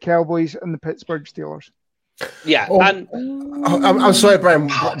are the Cowboys and the Pittsburgh Steelers. Yeah, and I'm sorry, Brian.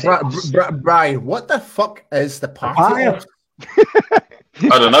 Brian, what the fuck is the party?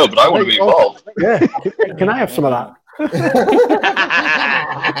 I don't know, but I want to be involved. Yeah, can I have some of that?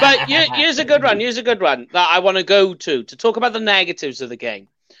 But here's a good one. That I want to go to talk about the negatives of the game,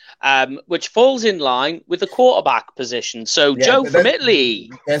 which falls in line with the quarterback position. So Joe from Italy.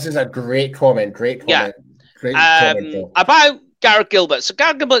 This is a great comment. Yeah. Great comment about Garrett Gilbert. So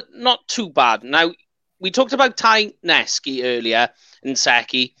Garrett Gilbert, not too bad. Now, we talked about Ty Nsekhe earlier in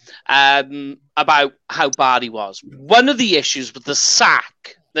Seki, about how bad he was. One of the issues with the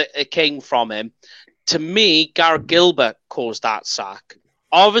sack that it came from him, to me, Garrett Gilbert caused that sack.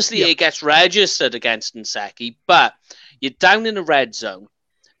 Obviously, it gets registered against Nsekhe, but you're down in the red zone.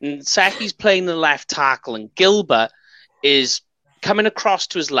 Nseki's playing the left tackle, and Gilbert is coming across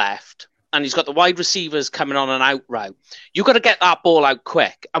to his left, and he's got the wide receivers coming on an out route. You've got to get that ball out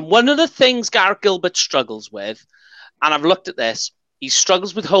quick. And one of the things Garrett Gilbert struggles with, and I've looked at this, he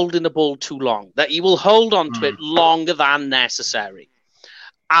struggles with holding the ball too long, that he will hold on to it longer than necessary.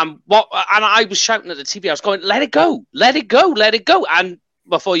 And I was shouting at the TV, I was going, let it go. And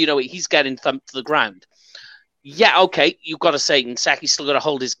before you know it, he's getting thumped to the ground. Yeah, okay, you've got to say Nseki's still got to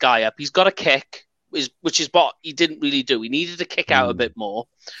hold his guy up. He's got to kick, which is what he didn't really do. He needed to kick out a bit more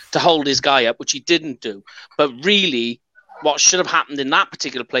to hold his guy up, which he didn't do. But really, what should have happened in that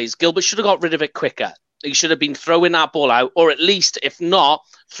particular play is Gilbert should have got rid of it quicker. He should have been throwing that ball out, or at least, if not,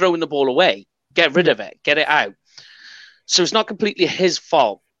 throwing the ball away. Get rid of it. Get it out. So it's not completely his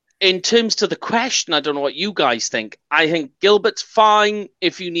fault. In terms to the question, I don't know what you guys think. I think Gilbert's fine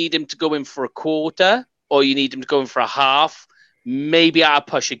if you need him to go in for a quarter or you need him to go in for a half. Maybe I'll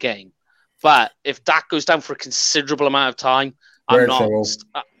push a game. But if Dak goes down for a considerable amount of time, I'm not.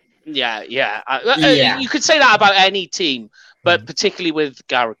 You could say that about any team, but particularly with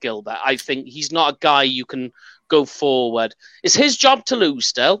Garrett Gilbert, I think he's not a guy you can go forward. It's his job to lose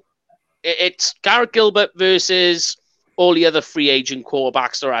still. It's Garrett Gilbert versus all the other free agent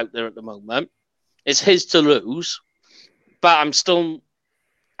quarterbacks that are out there at the moment. It's his to lose, but I'm still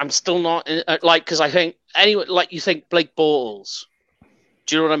not because I think anyway, like you think Blake Bortles.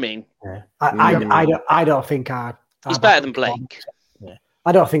 Do you know what I mean? Yeah. I don't think he's better than Blake. Yeah.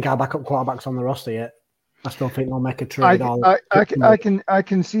 I don't think our backup quarterback's on the roster yet. I still think they'll make a trade. I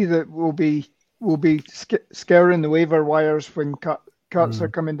can see that we'll be scouring the waiver wires when cuts are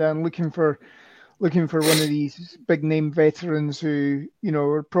coming down, looking for one of these big name veterans who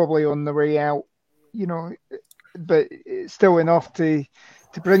are probably on the way out. But it's still enough to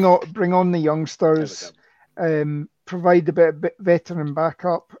bring on the youngsters, provide a bit of veteran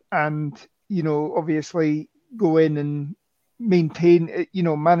backup, and obviously go in and maintain,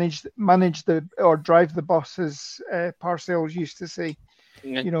 manage the or drive the bus, as Parcells used to say.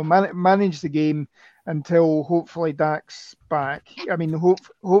 Manage the game until hopefully Dak's back. I mean,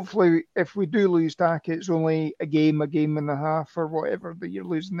 hopefully if we do lose Dak, it's only a game and a half or whatever that you're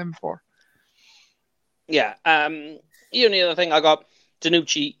losing them for. Yeah. The only other thing I got,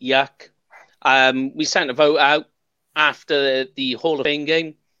 DiNucci, yuck. We sent a vote out after the Hall of Fame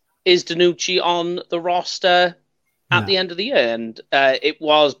game. Is DiNucci on the roster? at the end of the year, and it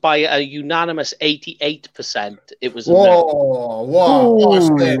was by a unanimous 88%. It was. Whoa!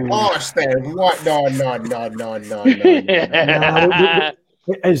 Austin! What? No!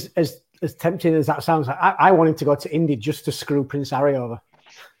 As tempting as that sounds, I wanted to go to Indy just to screw Prince Harry over.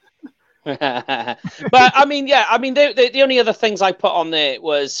 But I mean, the only other things I put on there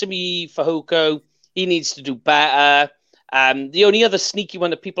was Simi Fehoko. He needs to do better. The only other sneaky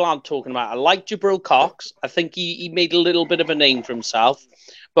one that people aren't talking about, I like Jabril Cox. I think he made a little bit of a name for himself.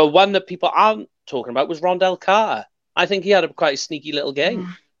 But one that people aren't talking about was Rondell Carter. I think he had quite a sneaky little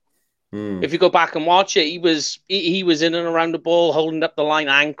game. If you go back and watch it, he was in and around the ball, holding up the line,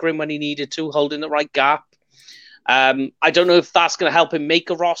 anchoring when he needed to, holding the right gap. I don't know if that's going to help him make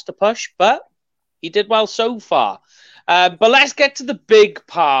a roster push, but he did well so far. But let's get to the big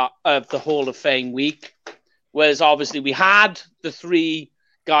part of the Hall of Fame week, was obviously we had the 3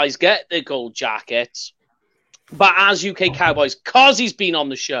 guys get their gold jackets. But as UK Cowboys, because he's been on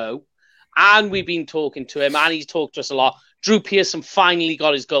the show and we've been talking to him and he's talked to us a lot, Drew Pearson finally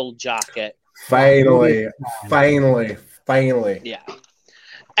got his gold jacket. Finally. Yeah.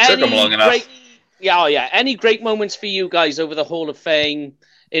 Took him long enough. Any great moments for you guys over the Hall of Fame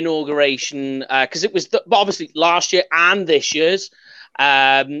inauguration? Because it was obviously last year and this year's.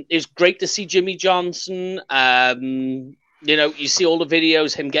 It was great to see Jimmy Johnson. You see all the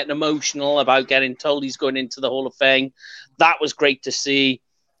videos, him getting emotional about getting told he's going into the Hall of Fame. That was great to see.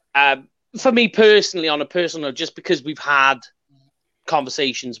 For me personally, on a personal note, just because we've had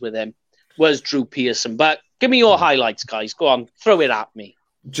conversations with him, was Drew Pearson. But give me your highlights, guys. Go on, throw it at me.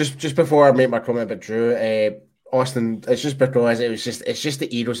 Just before I make my comment about Drew, Austin, it's just because it's just the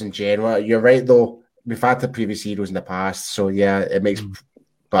heroes in general. You're right though. We've had the previous heroes in the past, so yeah, it makes.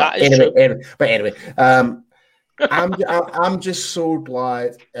 But anyway, I'm just so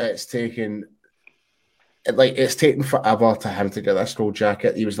glad it's taken forever to him to get this gold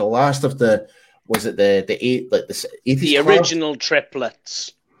jacket. He was the last of the 80s, the original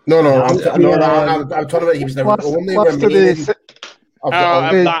triplets. No. I'm talking about he was the only remaining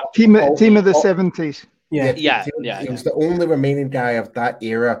team of the 70s. Yeah. He was the only remaining guy of that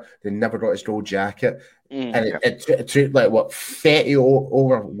era that never got his gold jacket. And it took way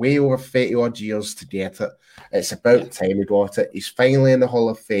over 30 odd years to get it. It's about time he got it. He's finally in the Hall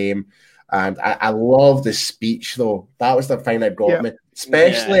of Fame. And I love the speech though. That was the thing that got me.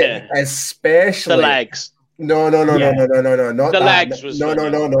 Especially the legs. No, not the that. Legs was no.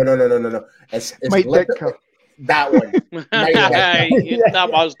 It's Mike Ditka. That one. That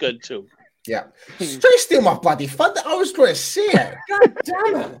was good too. Yeah. Try to steal my bloody fun. I was going to say it. God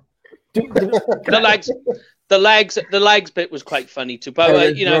damn it. The legs bit was quite funny too.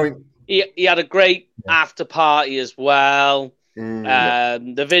 But he had a great after party as well.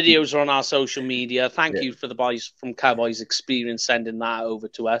 The videos are on our social media. Thank you for the boys from Cowboys Experience sending that over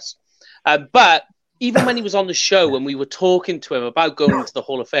to us. But even when he was on the show, when we were talking to him about going into the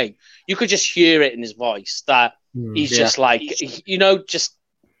Hall of Fame, you could just hear it in his voice that he's just like,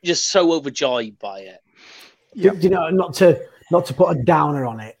 just so overjoyed by it. Not to put a downer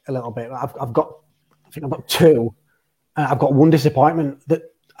on it a little bit. I've got 2. I've got one disappointment that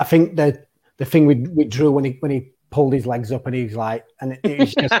I think the thing with Drew when he pulled his legs up and he's like, and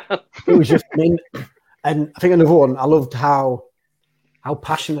it was just mint. And I think another one, I loved how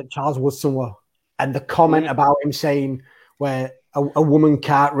passionate Charles Woodson were, and the comment about him saying where a woman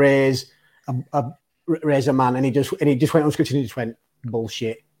can't raise a man, and he just went on script and he just went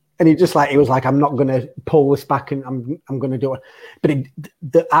bullshit. And he was like, I'm not going to pull this back, and I'm going to do it. But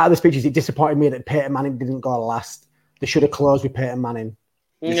out of the speeches, it disappointed me that Peyton Manning didn't go last. They should have closed with Peyton Manning.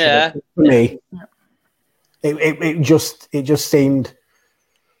 Yeah, for me, it just seemed.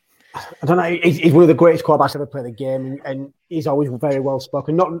 I don't know. He's one of the greatest quarterbacks ever played the game, and he's always very well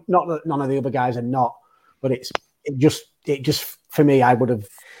spoken. Not that none of the other guys are not, but it just for me, I would have.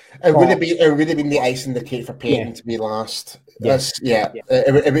 It would have been the ice in the cake for Peyton to be last.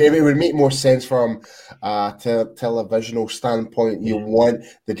 It would make more sense from a televisional standpoint. You want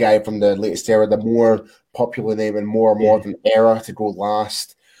the guy from the latest era, the more popular name and more modern era, to go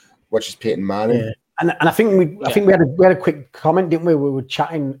last, which is Peyton Manning. Yeah. And I think we had a quick comment, didn't we? We were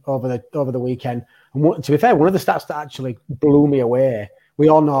chatting over the weekend, and to be fair, one of the stats that actually blew me away. We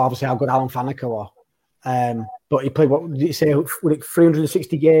all know obviously how good Alan Faneca was, but he played, what did he say?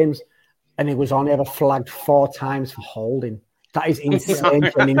 360 games, and he was only ever flagged 4 times for holding. That is insane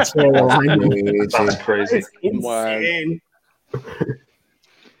for an interior line. That's crazy. It's insane.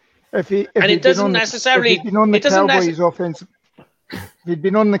 If he'd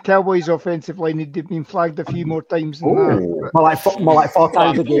been on the Cowboys offensive line, he'd have been flagged a few more times than that. More like 4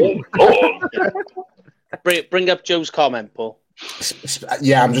 times a game. Bring up Joe's comment, Paul.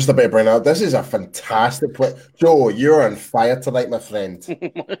 Yeah, I'm just about to bring it up. This is a fantastic point. Joe, you're on fire tonight, my friend.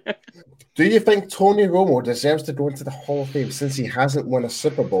 Do you think Tony Romo deserves to go into the Hall of Fame since he hasn't won a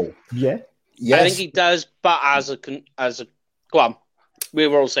Super Bowl? Yeah. Yes. I think he does, but as a go on. We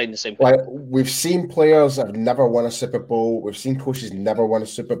were all saying the same thing. Like, we've seen players that have never won a Super Bowl. We've seen coaches never won a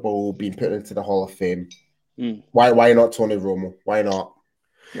Super Bowl being put into the Hall of Fame. Why not Tony Romo? Why not?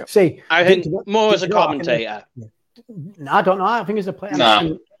 Yep. See, I think more as a commentator. I don't know. I think as a player.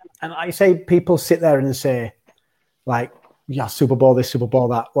 No. And I say people sit there and say, like, yeah, Super Bowl this, Super Bowl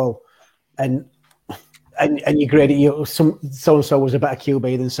that. Well, and you grade it. So and so was a better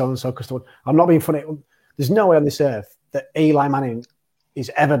QB than so and so. Because I'm not being funny. There's no way on this earth that Eli Manning is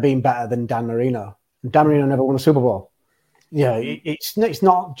ever been better than Dan Marino. Dan Marino never won a Super Bowl. Yeah, it's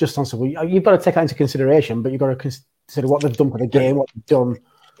not just on Super Bowl. You've got to take that into consideration, but you've got to consider what they've done for the game, what they've done.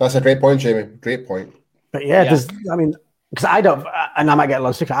 That's a great point, Jamie. Great point. But yeah. Because I don't, and I might get a lot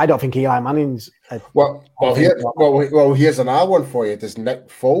of stick. I don't think Eli Manning's. Here's another one for you. Does Nick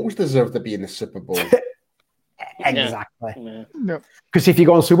Foles deserve to be in the Super Bowl? Exactly. Yeah. No. Because if you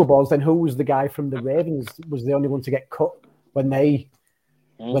go on Super Bowls, then who was the guy from the Ravens? Was the only one to get cut when they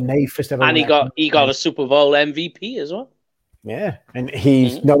first ever? And he got a Super Bowl MVP as well. Yeah, and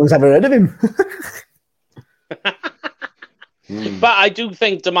no one's ever heard of him. But I do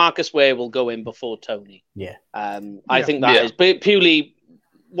think DeMarcus Ware will go in before Tony. Yeah. I think that is purely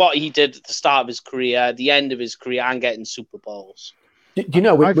what he did at the start of his career, the end of his career, and getting Super Bowls. Do you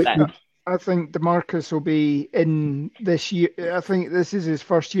know? I think DeMarcus will be in this year. I think this is his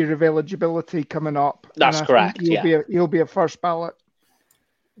first year of eligibility coming up. That's correct. He'll be a first ballot.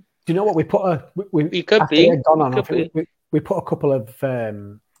 Do you know what we put? He could be. We put a couple of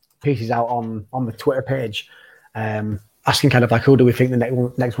pieces out on the Twitter page, asking kind of like who do we think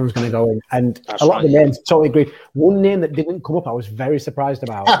the next one's going to go in, and a lot of the names totally agreed. One name that didn't come up, I was very surprised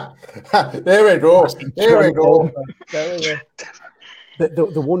about. There we go.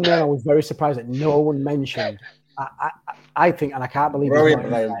 The one name I was very surprised that no one mentioned. I think, and I can't believe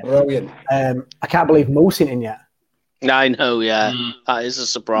brilliant. I can't believe Moose isn't in yet. I know, yeah, that is a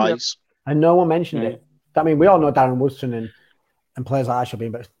surprise. Yep. And no one mentioned it. I mean, we all know Darren Woodson and players like that should be,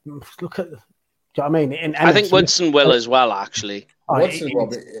 but look at. Do you know what I mean? I think Woodson will as well, actually.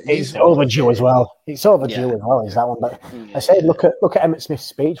 It's overdue as well. It's overdue as well, is that one. But I said, look at Emmitt Smith's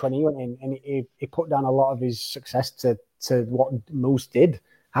speech when he went in, and he put down a lot of his success to what Moose did.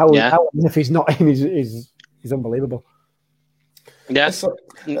 How if he's not in is unbelievable. Yeah. So,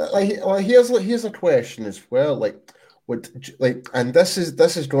 here's a question as well. And this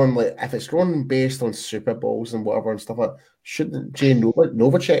is going if it's going based on Super Bowls and whatever and stuff like that, shouldn't Jay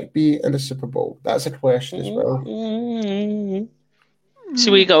Novacek be in the Super Bowl? That's a question as well.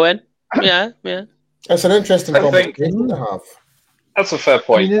 See where you go in. Yeah. It's an interesting conversation to have. That's a fair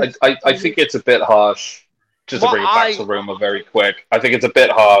point. I think it's a bit harsh. Just to bring it back to Roma very quick, I think it's a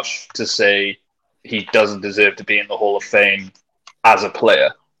bit harsh to say he doesn't deserve to be in the Hall of Fame as a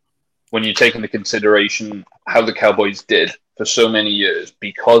player. When you take into consideration how the Cowboys did for so many years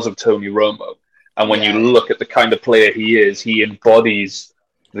because of Tony Romo, and when you look at the kind of player he is, he embodies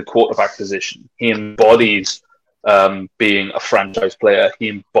the quarterback position. He embodies being a franchise player. He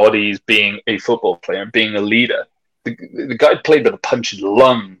embodies being a football player and being a leader. The guy played with a punctured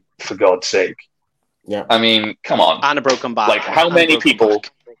lung, for God's sake. Yeah, I mean, come on. And a broken back. Like, how many people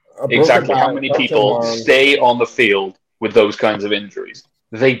stay on the field with those kinds of injuries?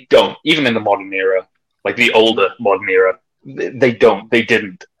 They don't. Even in the modern era, like the older modern era, they don't. They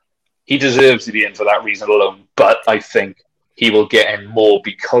didn't. He deserves to be in for that reason alone, but I think he will get in more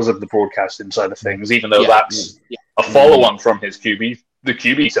because of the broadcasting side of things, even though that's a follow-on from his the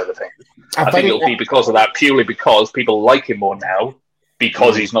QB side of things. I think it'll be because of that, purely because people like him more now,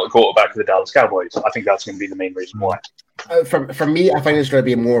 because he's not the quarterback of the Dallas Cowboys. I think that's going to be the main reason why. For me, I think it's going to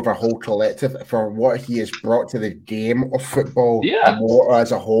be more of a whole collective for what he has brought to the game of football more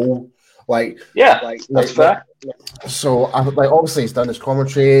as a whole. That's fair. So, obviously, he's done his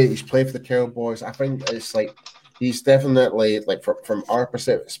commentary. He's played for the Cowboys. I think it's he's definitely from our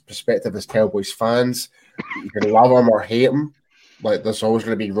perspective as Cowboys fans, you can love him or hate him. There's always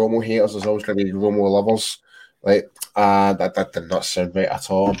going to be Romo haters. There's always going to be Romo lovers. That did not sound right at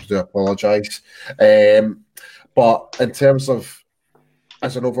all. I do apologise. But in terms of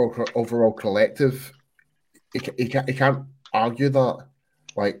as an overall collective, he can't argue that.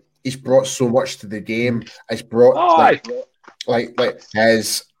 He's brought so much to the game. He's brought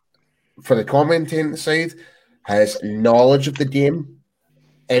his, for the commentating side, his knowledge of the game,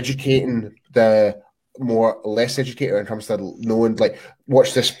 educating the less educated in terms of knowing, like,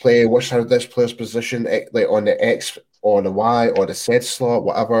 watch this play, watch how this player's position, like on the X or the Y or the Z slot,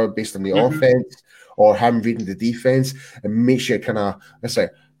 whatever, based on the offense, or him reading the defense, and makes you kind of, it's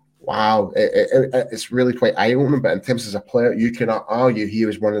like, wow, it's really quite eye-opening. But in terms as a player, you cannot argue he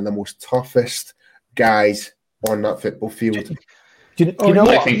was one of the most toughest guys on that football field. Do you know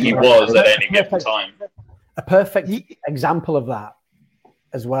I what? think he was at any given time. A perfect example of that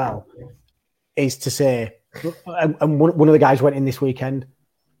as well is to say, and one of the guys went in this weekend,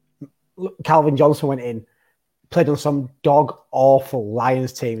 Calvin Johnson went in, played on some dog-awful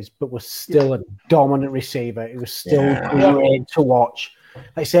Lions teams, but was still a dominant receiver. It was still great to watch.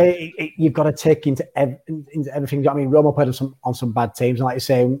 Like I say, you've got to take into everything. I mean, Romo played on some bad teams, and like I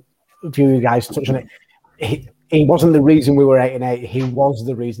say, a few of you guys touched on it. He wasn't the reason we were 8-8. He was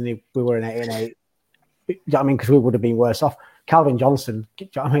the reason we were in 8-8. You know what I mean? Because we would have been worse off. Calvin Johnson, you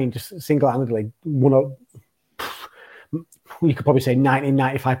know what I mean, just single-handedly won up. You could probably say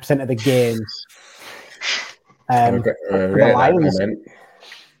 90-95% of the games.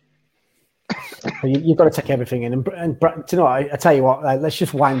 You've got to take everything in, and you know, I tell you what, let's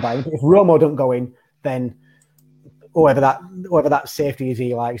just wind by. If Romo don't go in, then whoever that safety is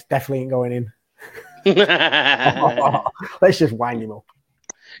he likes definitely ain't going in. Let's just wind him up.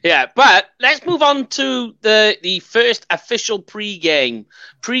 Yeah, but let's move on to the first official pre-game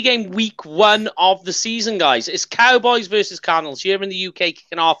week 1 of the season, guys. It's Cowboys versus Cardinals here in the UK,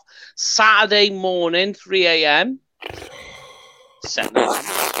 kicking off Saturday morning, 3 a.m. That's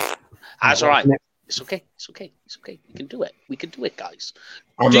all right. It's okay. We can do it, guys.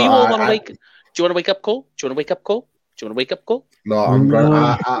 Do you want to wake up call? No, I'm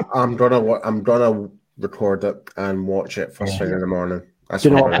gonna record it and watch it first thing in the morning. Do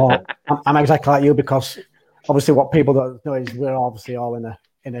you know what, Paul? I'm exactly like you, because obviously what people don't know is we're obviously all in a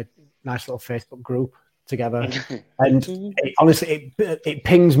nice little Facebook group together, and honestly, it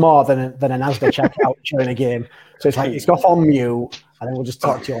pings more than an ASDA checkout during a game. So it's like it's off on mute, and then we'll just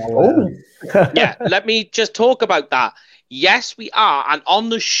talk to you all. Yeah, let me just talk about that. Yes, we are, and on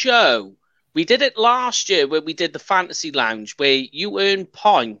the show, we did it last year where we did the Fantasy Lounge, where you earn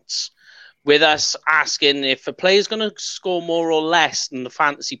points with us asking if a player's going to score more or less than the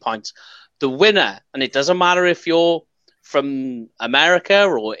fantasy points. The winner, and it doesn't matter if you're from America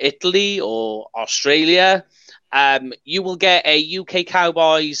or Italy or Australia, you will get a UK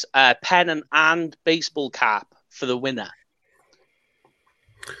Cowboys pennant and baseball cap for the winner.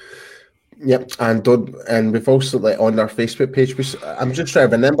 Yep, and we've also, like, on our Facebook page, I'm just trying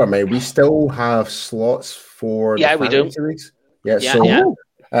to remember, mate, we still have slots for the we do. Leagues.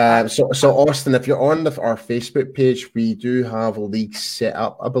 So Austin, if you're on our Facebook page, we do have leagues set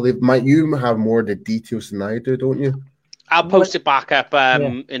up. I believe, Mike, you have more of the details than I do, don't you? I'll post it back up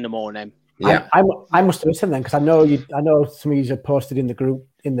in the morning. Yeah, I must have missed them then, because I know some of you have posted in the group,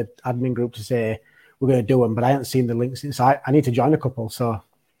 in the admin group, to say we're going to do them, but I haven't seen the links inside. I need to join a couple, so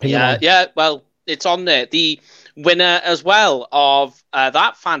well, it's on there. The winner as well of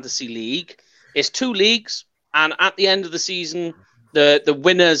that fantasy league is 2 leagues, and at the end of the season, the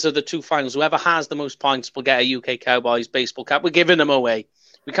winners of the 2 finals, whoever has the most points, will get a UK Cowboys baseball cap. We're giving them away.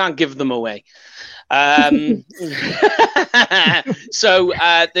 We can't give them away. So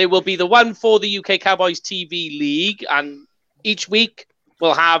there will be the one for the UK Cowboys TV League, and each week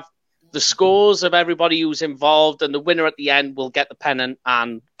we'll have the scores of everybody who's involved, and the winner at the end will get the pennant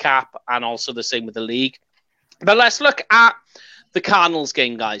and cap, and also the same with the league. But let's look at the Cardinals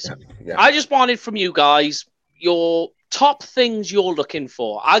game, guys. Yeah. I just wanted from you guys your top things you're looking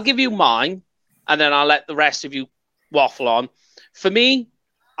for. I'll give you mine, and then I'll let the rest of you waffle on. For me,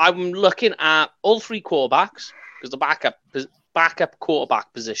 I'm looking at all 3 quarterbacks, because the backup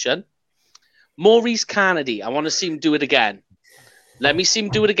quarterback position. Maurice Kennedy, I want to see him do it again. Let me see him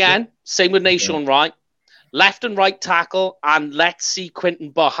do it again. Same with Nation Wright. Left and right tackle, and let's see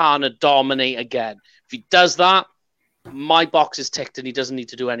Quinton Bohanna dominate again. If he does that, my box is ticked, and he doesn't need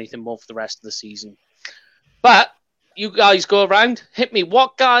to do anything more for the rest of the season. But you guys go around. Hit me.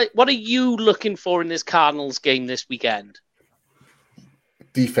 What are you looking for in this Cardinals game this weekend?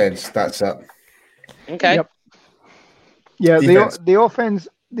 Defense. That's it. Okay. Yep. Yeah,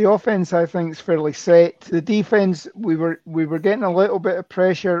 the offense I think is fairly set. The defense, we were getting a little bit of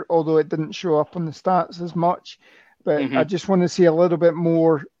pressure, although it didn't show up on the stats as much. But I just want to see a little bit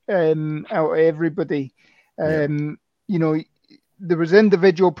more out of everybody. You know, there was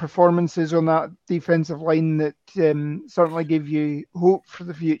individual performances on that defensive line that certainly gave you hope for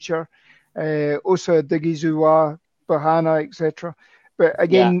the future. Also, Odighizuwa, Bohanna, etc. But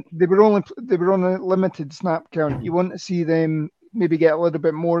again, they were on a limited snap count. You want to see them maybe get a little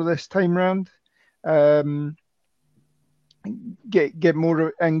bit more this time round. get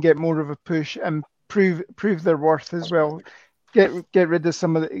more of a push and prove their worth as well. Get rid of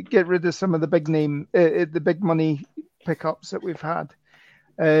some of the big name, the big money pickups that we've had.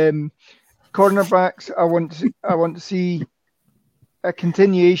 Cornerbacks, I want to see a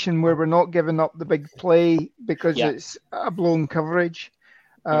continuation where we're not giving up the big play because it's a blown coverage,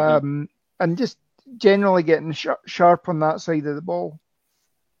 and just generally getting sharp on that side of the ball.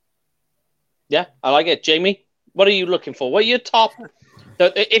 Yeah, I like it. Jamie, what are you looking for? What are your top?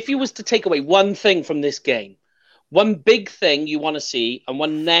 If you was to take away one thing from this game, one big thing you want to see and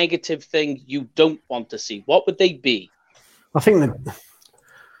one negative thing you don't want to see, what would they be? I think the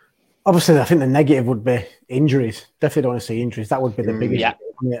negative would be injuries. Definitely don't want to see injuries. That would be the biggest.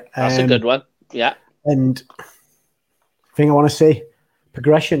 Yeah, that's a good one. Yeah. And the thing I want to see,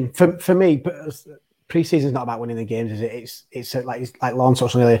 progression. For me, pre-season is not about winning the games, is it? It's like Lawrence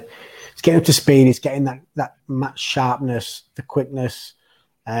touched on earlier. It's getting up to speed. It's getting that match sharpness, the quickness.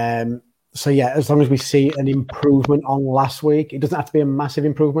 So yeah, as long as we see an improvement on last week, it doesn't have to be a massive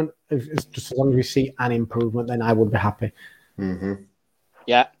improvement. It's just as long as we see an improvement, then I would be happy. Mm-hmm.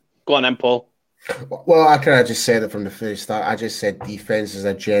 Yeah, go on then, Paul. Well, I kind of just said it from the first start. I just said defense is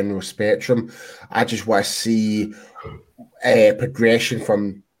a general spectrum. I just want to see progression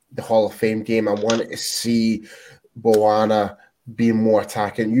from the Hall of Fame game. I want to see Boana being more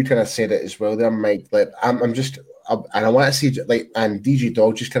attacking. You kind of said it as well there, Mike. Like and I want to see, and DJ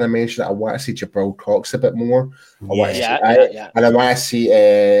Dog just kind of mentioned that I want to see Jabril Cox a bit more. And I want to see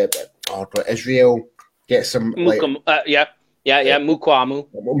Israel get some Mukwamu.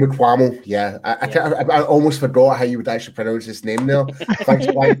 Mukwamu, yeah. I almost forgot how you would actually pronounce his name there. Thanks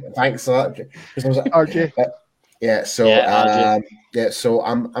for that. RJ. So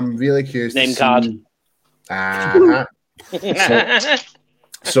I'm really curious. Name to card.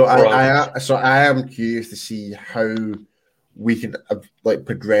 So I am curious to see how we can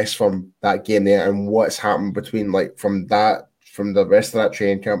progress from that game there and what's happened between from the rest of that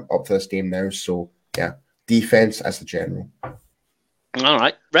training camp up to this game now. So yeah, defense as the general. All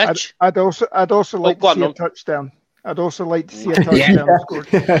right, Reg. I'd also like to see a touchdown. I'd also like to see a touchdown scored.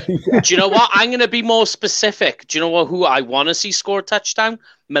 Do you know what? I'm going to be more specific. Do you know who I want to see score a touchdown?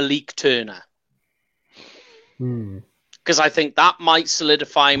 Malik Turner. Because I think that might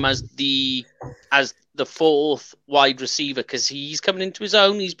solidify him as the fourth wide receiver because he's coming into his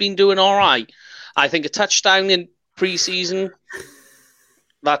own. He's been doing all right. I think a touchdown in preseason,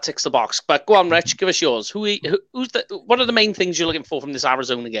 that ticks the box. But go on, Rich, give us yours. What are the main things you're looking for from this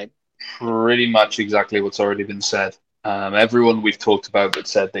Arizona game? Pretty much exactly what's already been said. Everyone we've talked about that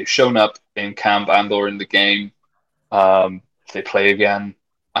said they've shown up in camp and or in the game. If they play again,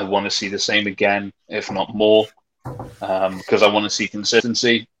 I want to see the same again, if not more. Because I want to see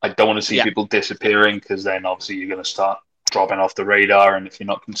consistency. I don't want to see people disappearing because then obviously you're going to start dropping off the radar, and if you're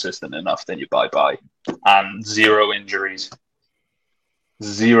not consistent enough, then you bye-bye. And zero injuries.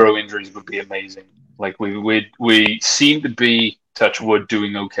 Zero injuries would be amazing. Like we seem to be, touch wood,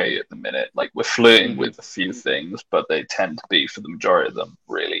 doing okay at the minute. Like we're flirting with a few things, but they tend to be, for the majority of them,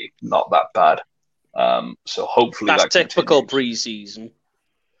 really not that bad. So hopefully that's typical continues. Preseason.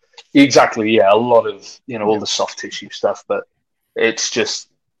 Exactly, yeah. A lot of, all the soft tissue stuff, but it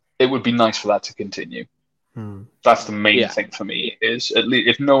would be nice for that to continue. That's the main thing for me, is at least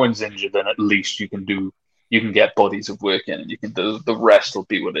if no one's injured, then at least you can get bodies of work in, and you can do the rest will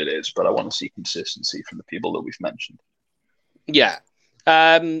be what it is. But I want to see consistency from the people that we've mentioned. Yeah.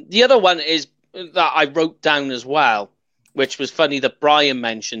 The other one is that I wrote down as well, which was funny that Brian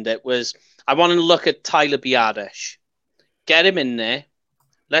mentioned it, was I want to look at Tyler Biadasz. Get him in there.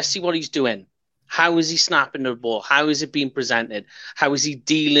 Let's see what he's doing. How is he snapping the ball? How is it being presented? How is he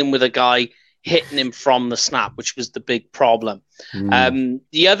dealing with a guy hitting him from the snap, which was the big problem.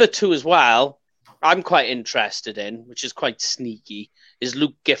 The other two as well, I'm quite interested in, which is quite sneaky, is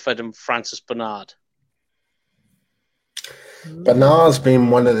Luke Gifford and Francis Bernard. Bernard's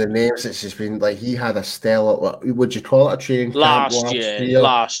been one of the names that's just been he had a stellar. Would you call it a training camp last year?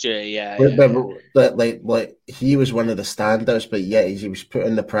 Last year, yeah. But he was one of the standouts. But yeah, he was put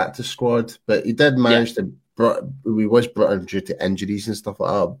in the practice squad. But he did manage to. He was brought in due to injuries and stuff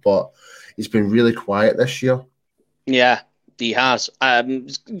like that. But he's been really quiet this year. Yeah, he has.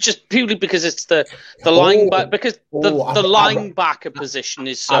 Just purely because it's the linebacker, because the linebacker position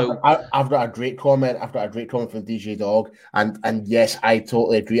is so. I've got a great comment. I've got a great comment from DJ Dog, and yes, I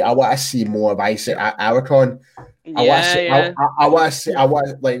totally agree. I want to see more of Isaac Alarcon. I want to see.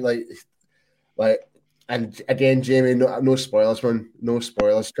 And again, Jamie, no spoilers, man. No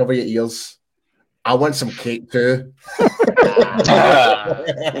spoilers. Cover your ears. I want some cake too.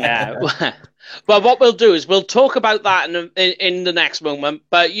 Yeah. Well, what we'll do is we'll talk about that in the next moment.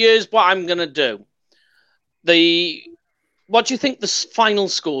 But here's what I'm going to do. What do you think the final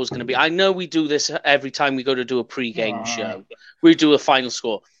score is going to be? I know we do this every time we go to do a pre-game show. We do a final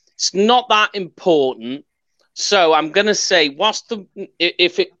score. It's not that important. So I'm going to say,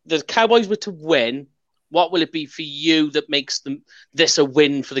 if the Cowboys were to win, what will it be for you that makes this a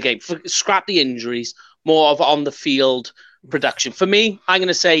win for the game? Scrap the injuries, more of on the field production. For me, I'm going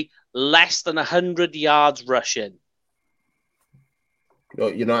to say less than 100 yards rushing.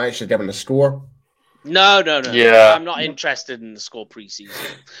 You're not actually giving a score? No. Yeah. I'm not interested in the score preseason.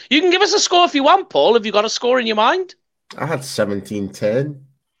 You can give us a score if you want, Paul. Have you got a score in your mind? I had 17-10.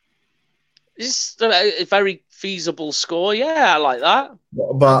 It's a very feasible score. Yeah, I like that.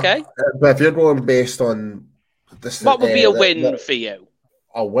 But if you're going based on this, what would be a win for you?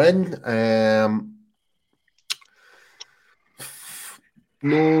 A win? At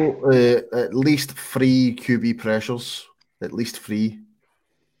least 3 QB pressures. At least 3.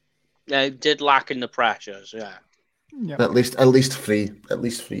 Did lack in the pressures, yeah. Yep. At least 3. At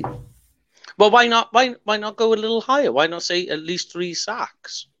least 3. Well, why not? Why not go a little higher? Why not say at least 3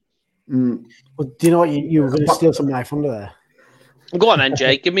 sacks? Well, do you know what you were going to steal some of my thunder there? Go on, then,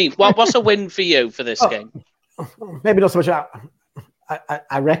 Jake. Give me what's a win for you for this game? Maybe not so much.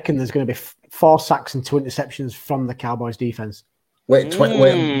 I reckon there's going to be 4 sacks and 2 interceptions from the Cowboys defense. Wait. How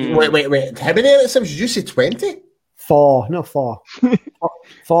many interceptions? Did you say 20? 4, no 4.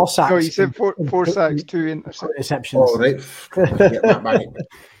 4 sacks. No, you said 4 sacks, 2 interceptions. Oh, right.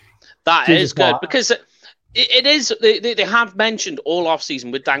 That is good because it is. They have mentioned all off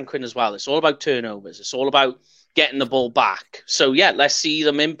season with Dan Quinn as well. It's all about turnovers. It's all about getting the ball back. So yeah, let's see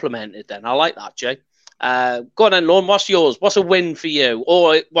them implemented. Then I like that, Jay. Go on then, Lorne. What's yours? What's a win for you,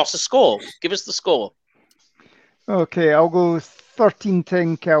 or what's the score? Give us the score. Okay, I'll go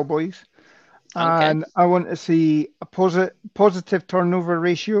 13-10 Cowboys. Okay. And I want to see a positive turnover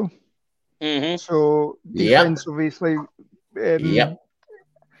ratio. Mm-hmm. So defense obviously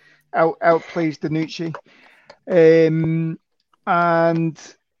outplays Danucci. And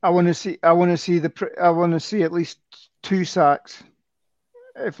I want to see at least 2 sacks.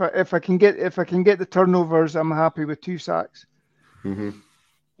 If I can get the turnovers, I'm happy with 2 sacks. Mm-hmm.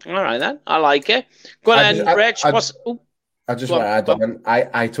 All right then, I like it. Go on, Rich. I just want to add on.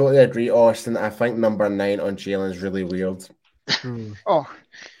 I totally agree, Austin. I think number 9 on Jalen is really weird. Oh,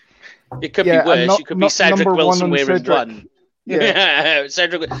 it could be worse. You could be Cedric Wilson wearing 1. Yeah,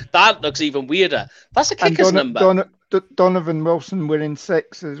 Cedric. That looks even weirder. That's a kicker's number. Donovan Wilson wearing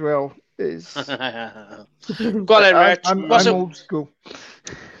 6 as well. Is go on then, Rich. I'm old school.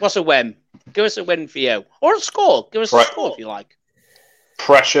 What's a win? Give us a win for you, or a score. Give us a score if you like.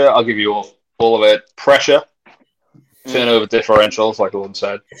 Pressure. I'll give you all of it. Pressure. Turnover differentials, like Lorne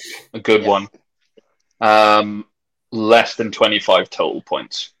said, a good one. Less than 25 total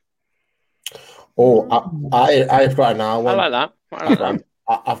points. Oh, I've got another one. I like that.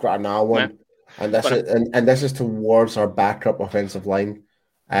 I've got another one, and this is towards our backup offensive line,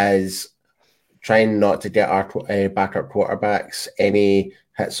 as trying not to get our backup quarterbacks any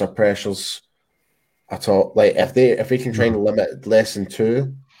hits or pressures at all. Like if they can try and limit less than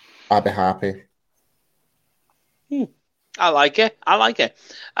 2, I'd be happy. I like it.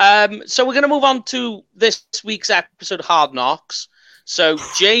 So we're going to move on to this week's episode, Hard Knocks. So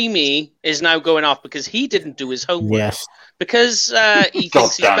Jamie is now going off because he didn't do his homework. Yes. Because he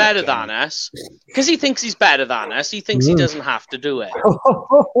thinks he's better than us. Because he thinks he's better than us. He thinks he doesn't have to do it.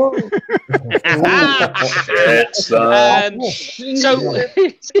 So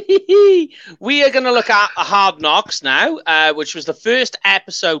we are going to look at Hard Knocks now, which was the first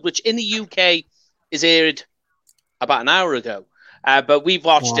episode, which in the UK is aired about an hour ago. But we've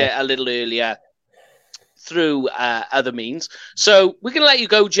watched it a little earlier through other means. So we're going to let you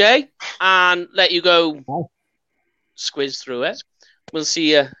go, Jay, and let you go squiz through it. We'll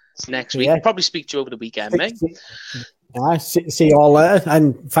see you next week. We'll probably speak to you over the weekend, mate. See you all later,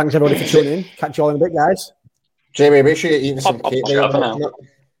 and thanks everybody for tuning in. Catch you all in a bit, guys. Jamie, make sure you're eating some cake.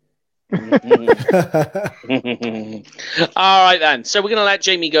 All right, then. So we're going to let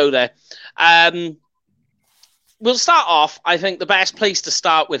Jamie go there. We'll start off. I think the best place to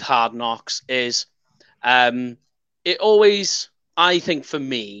start with Hard Knocks is it always, I think for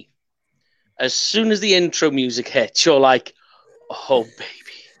me, as soon as the intro music hits, you're like, oh, baby.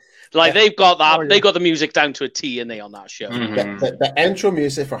 Like they've got that, they got the music down to a T, and they on that show. Mm-hmm. The intro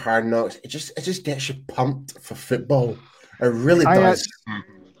music for Hard Knocks, it just gets you pumped for football. It really does.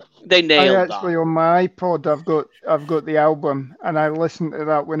 They nailed that. On my iPod, I've got the album, and I listen to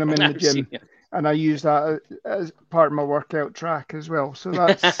that when I'm in the gym. and I use that as part of my workout track as well. So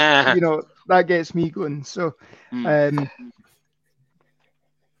that's that gets me going. So,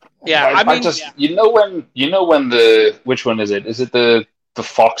 yeah, I just you know when the which one is it? Is it the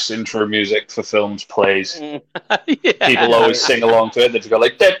Fox intro music for films plays? People always sing along to it. They just go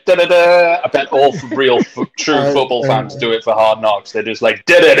like da da da da. I bet all true football fans do it for Hard Knocks. They're just like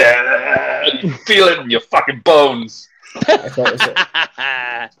da da da. You feel it in your fucking bones. The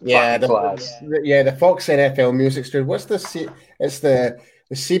Fox NFL music studio. What's the it's the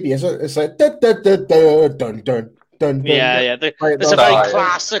CB, is it? It's like dun dun dun dun dun dun dun. It's a very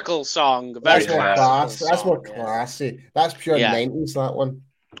classical song. That's more classy. That's pure 90s, that one.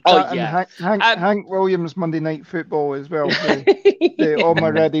 And Hank Williams Monday Night Football as well. All my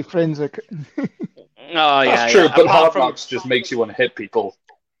ready friends are. That's true, but Hard Knocks just makes you want to hit people.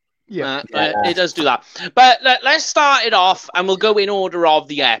 It does do that. But let's start it off, and we'll go in order of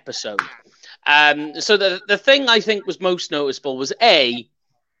the episode. So the thing I think was most noticeable was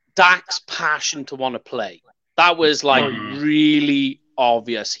Dak's passion to want to play. That was really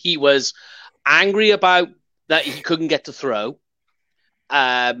obvious. He was angry about that he couldn't get to throw.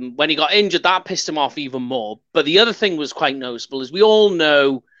 When he got injured, that pissed him off even more. But the other thing was quite noticeable is we all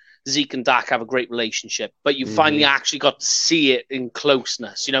know Zeke and Dak have a great relationship, but you finally actually got to see it in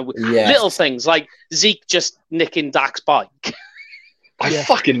closeness. Little things like Zeke just nicking Dak's bike. I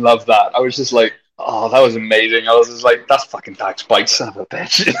fucking love that. I was just like, oh, that was amazing. I was just like, that's fucking Dak's bike, son of a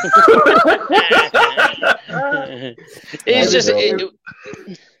bitch.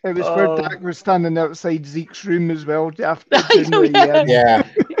 It was where Dak was standing outside Zeke's room as well.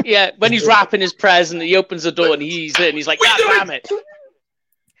 When he's wrapping his present, he opens the door and he's in. He's like, God damn it.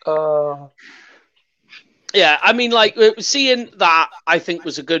 I mean, seeing that, I think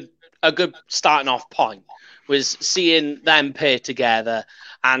was a good starting off point. Was seeing them pair together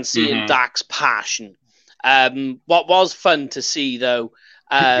and seeing Dak's passion. What was fun to see though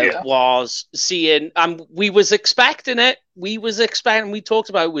was seeing. We was expecting it. We talked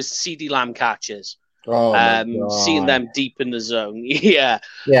about it was CD Lamb catches. Seeing them deep in the zone. Before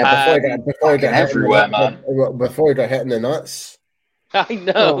he got everywhere, man. Before he got hit in the nuts. I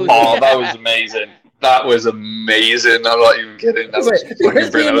know. That was amazing. That was amazing. I'm not even kidding. That was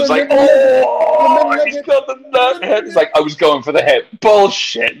fucking brilliant. I was like, oh, he's got the nut head. It's like, I was going for the hip.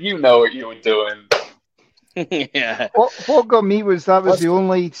 Bullshit. You know what you were doing. What got me was the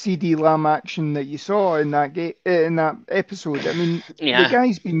only CD Lamb action that you saw in that in that episode. I mean, the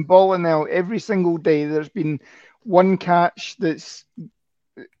guy's been balling out every single day. There's been one catch that's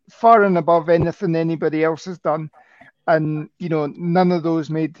far and above anything anybody else has done. And, none of those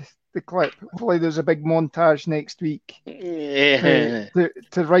made the clip. Hopefully there's a big montage next week to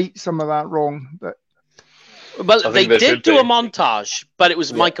right some of that wrong. Well, they did do a montage, but it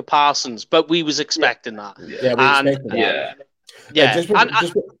was Micah Parsons, but we was expecting that.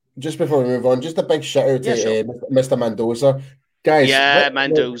 Just before we move on, just a big shout out to Mr. Mendoza. Guys,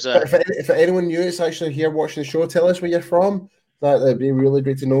 Mendoza. If anyone new is actually here watching the show, tell us where you're from. That'd be really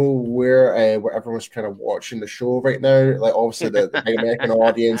great to know where everyone's kind of watching the show right now. Like, obviously, the big American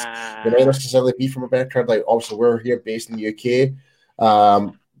audience, they may not necessarily be from America. Like, obviously, we're here based in the UK.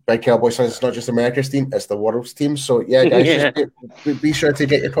 Big Cowboys fans, it's not just America's team, it's the world's team. So, guys, just be sure to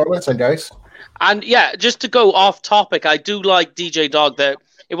get your comments on, guys. And, just to go off topic, I do like DJ Dog that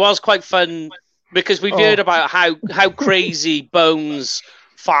it was quite fun because we've heard about how crazy Bones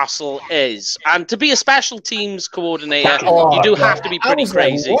Fassel is, and to be a special teams coordinator, you do have to be pretty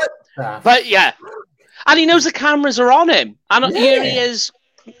crazy. But and he knows the cameras are on him, and here he is.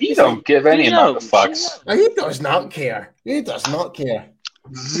 He don't give any amount of fucks. He does not care.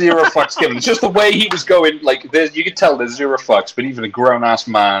 Zero fucks given. It's just the way he was going. Like, you could tell there's zero fucks. But even a grown ass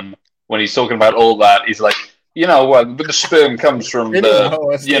man, when he's talking about all that, he's like, but the sperm comes from and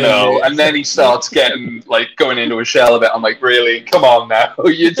then he starts getting, going into a shell of it. I'm like, really? Come on now.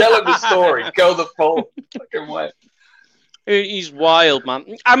 You're telling the story. Go the full fucking way. He's wild,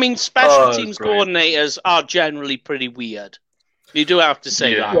 man. I mean, special teams coordinators are generally pretty weird. You do have to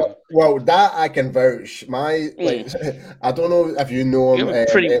say that. Well, that I can vouch. I don't know if you know him. You're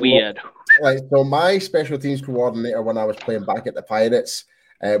pretty weird. So my special teams coordinator when I was playing back at the Pirates,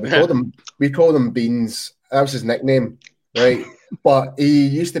 we called him Beans. That was his nickname, right? But he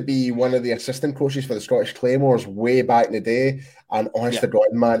used to be one of the assistant coaches for the Scottish Claymores way back in the day. And honest to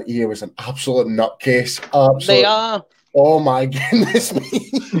God, man, he was an absolute nutcase. They are. Oh my goodness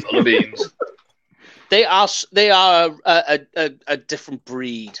me! Beans. They are a different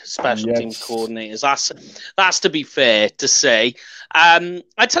breed, special teams coordinators. That's to be fair to say. I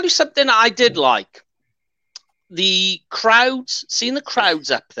tell you something I did like. The crowds, seeing the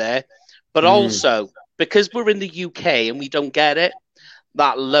crowds up there But also, because we're in the UK and we don't get it,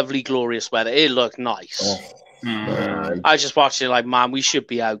 that lovely, glorious weather, it looked nice. I was just watching like, man, we should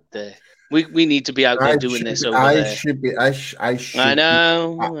be out there. We need to be out there doing this over there. I should be. I should. I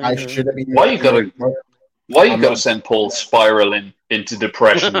know. I should have been. Why you gotta send Paul spiraling into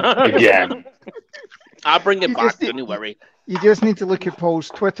depression again? I'll bring it back. Don't you worry. You just need to look at Paul's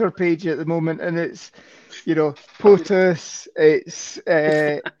Twitter page at the moment, and it's, POTUS, it's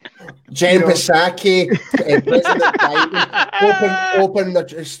Jen Psaki, President Biden, open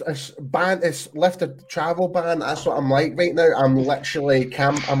the ban, it's lifted travel ban. That's what I'm like right now. I'm literally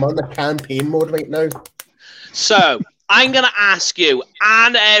I'm on the campaign mode right now. So I'm gonna ask you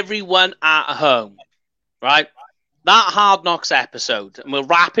and everyone at home, right? That Hard Knocks episode, and we'll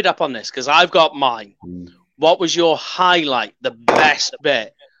wrap it up on this because I've got mine. What was your highlight, the best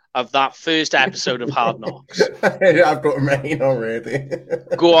bit of that first episode of Hard Knocks? I've got mine already.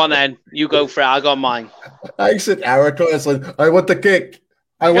 Go on then. You go for it. I got mine. I said Erica. It's like, I want the cake.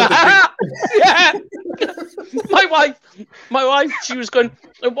 I want the cake. Yeah. My wife, she was going,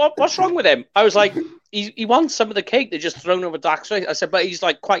 what's wrong with him? I was like, he wants some of the cake. They're just thrown over Dak's face. I said, but he's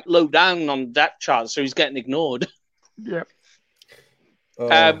like quite low down on that chart, so he's getting ignored. Yeah.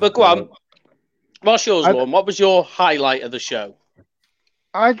 But go on. What's yours, Lauren? What was your highlight of the show?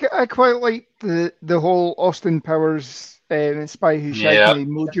 I quite like the whole Austin Powers Spy Who Shagged Me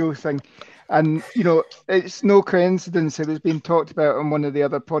Mojo thing. And, it's no coincidence it was being talked about on one of the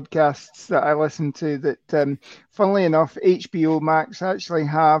other podcasts that I listened to that, funnily enough, HBO Max actually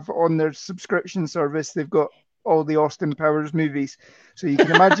have on their subscription service, they've got all the Austin Powers movies. So you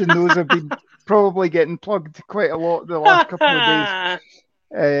can imagine those have been probably getting plugged quite a lot the last couple of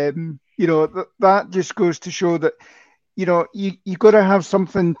days. That just goes to show that, you got to have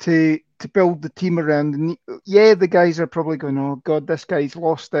something to build the team around. And the guys are probably going, oh God, this guy's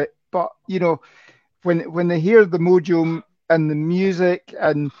lost it. But, when they hear the mojo and the music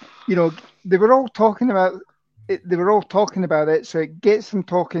and, they were all talking about it. So it gets them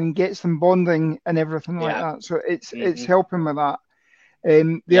talking, gets them bonding and everything like that. So it's helping with that.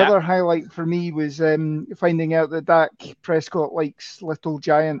 The other highlight for me was finding out that Dak Prescott likes Little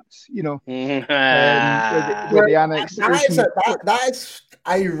Giants, with the annexation. That's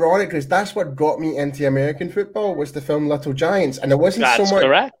ironic because that's what got me into American football was the film Little Giants, and it wasn't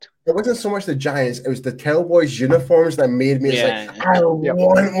correct. It wasn't so much the Giants; it was the Cowboys uniforms that made me. I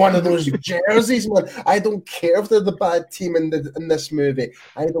want one of those jerseys, man. I don't care if they're the bad team in this movie.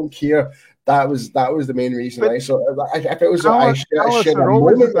 I don't care. That was the main reason. If it was, I should have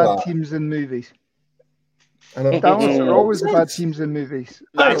always the bad teams in movies. Dallas are always the bad teams in movies.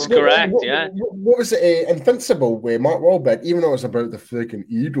 That's correct. What was it? Invincible with Mark Wahlberg, even though it was about the freaking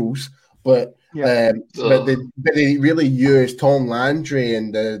Eagles, but they really used Tom Landry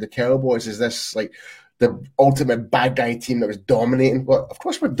and the Cowboys as this like the ultimate bad guy team that was dominating. Well, of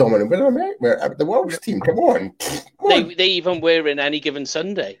course we're dominant. We're the world's team. Come on. They even were in Any Given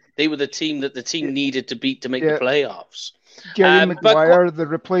Sunday. They were the team that the team needed to beat to make the playoffs. Jerry Maguire, the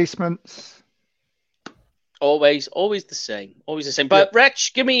replacements. Always the same. But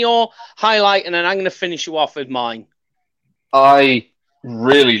Rich, give me your highlight, and then I'm going to finish you off with mine. I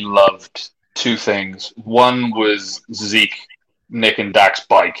really loved two things. One was Zeke nicking Dak's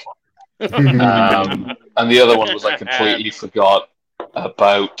bike. And the other one was I completely forgot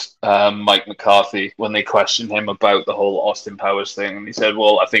about Mike McCarthy when they questioned him about the whole Austin Powers thing. And he said,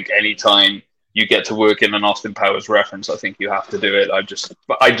 well, I think anytime you get to work in an Austin Powers reference, I think you have to do it. I just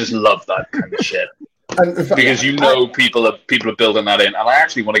love that kind of shit. Because people are building that in. And I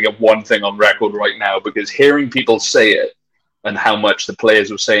actually want to get one thing on record right now, because hearing people say it and how much the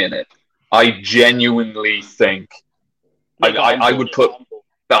players were saying it, I genuinely think I would put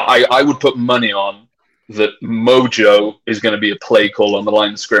money on that Mojo is going to be a play call on the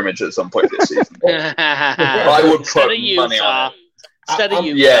line of scrimmage at some point this season. I would put money on it.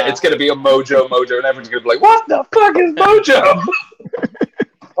 It's going to be a Mojo, and everyone's going to be like, what the fuck is Mojo?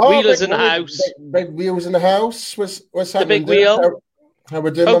 Wheelers in the house. Big wheels in the house. What's happening? The big wheel. How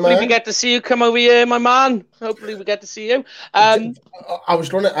we're doing, hopefully we get to see you come over here, my man. Hopefully we get to see you. I was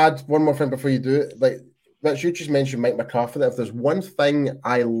going to add one more thing before you do it. Like, you just mentioned Mike McCarthy. If there's one thing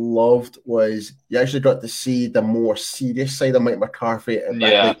I loved was you actually got to see the more serious side of Mike McCarthy. And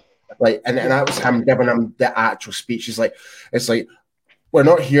that was him giving him the actual speech. It's like we're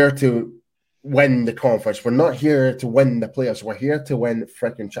not here to win the conference. We're not here to win the playoffs. We're here to win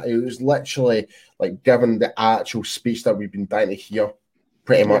freaking. It was literally like giving the actual speech that we've been dying to hear,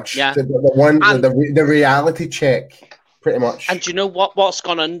 pretty much. Yeah. The reality check, pretty much. And do you know what's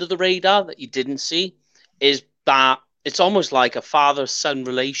gone under the radar that you didn't see is that it's almost like a father-son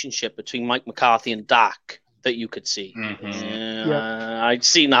relationship between Mike McCarthy and Dak that you could see. I'd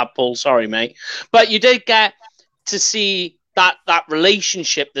seen that, Paul. Sorry, mate. But you did get to see that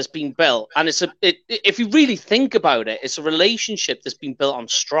relationship that's been built. And if you really think about it, it's a relationship that's been built on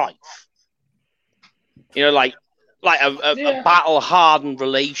strife. You know, like a battle-hardened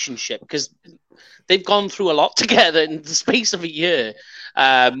relationship, because they've gone through a lot together in the space of a year.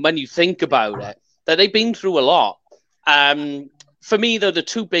 When you think about it, that they've been through a lot. For me, though, the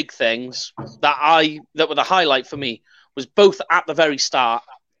two big things that were the highlight for me was both at the very start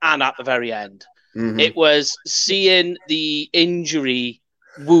and at the very end. Mm-hmm. It was seeing the injury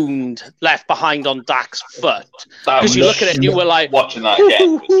wound left behind on Dak's foot, because you look at it and you were like watching that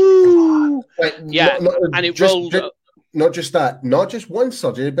again. And it rolled. Not just that, not just one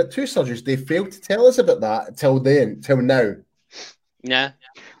surgery, but two surgeries. They failed to tell us about that till now. Yeah,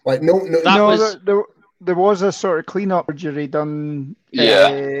 like no. There was a sort of cleanup surgery done.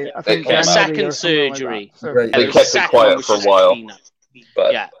 I think a second surgery. Like right. They kept it quiet for a while.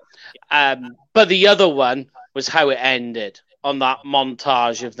 But the other one was how it ended on that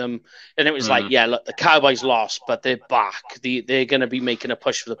montage of them, and it was like, look, the Cowboys lost, but they're back. They're going to be making a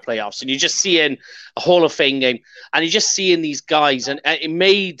push for the playoffs, and you're just seeing a Hall of Fame game, and you're just seeing these guys, and it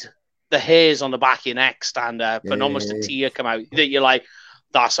made the hairs on the back of your neck stand up, and almost a tear come out. That you're like,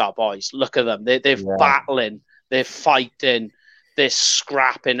 that's our boys. Look at them. They're battling. They're fighting. They're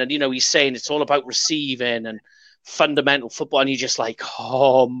scrapping. And, he's saying it's all about receiving and fundamental football. And you're just like,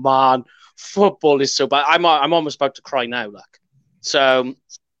 oh, man, football is so bad. I'm almost about to cry now, look. So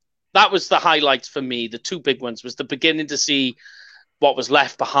that was the highlights for me. The two big ones was the beginning to see what was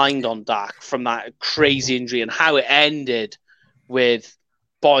left behind on Dak from that crazy injury, and how it ended with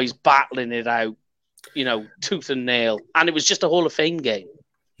boys battling it out, tooth and nail. And it was just a Hall of Fame game.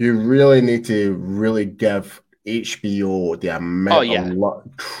 You really need to really give HBO the amount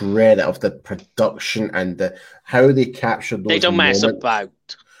of credit of the production and how they capture those. They don't mess about.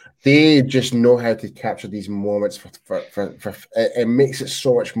 They just know how to capture these moments. For it makes it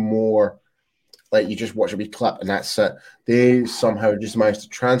so much more like you just watch a wee clip and that's it. They somehow just managed to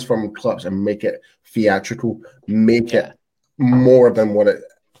transform clips and make it theatrical, make it more than what it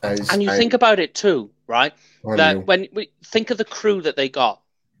is. And you think about it too, right? That when we think of the crew that they got,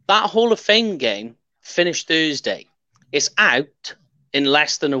 that Hall of Fame game finished Thursday. It's out in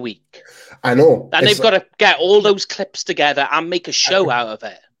less than a week. I know. And they've got to get all those clips together and make a show out of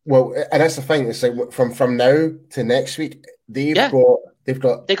it. Well, and that's the thing. It's like from now to next week, they've got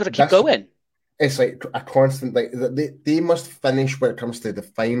to keep going. It's like a constant, like they must finish when it comes to the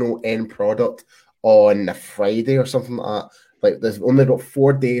final end product on a Friday or something like that. Like they've only got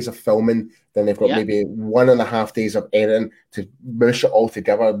 4 days of filming, then they've got maybe 1.5 days of editing to mush it all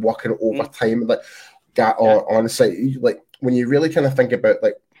together, working overtime. Like that, honestly, like when you really kind of think about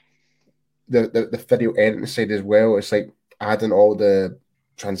like the video editing side as well, it's like adding all the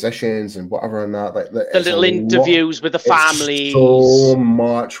transitions and whatever and that, like the little interviews with the families. So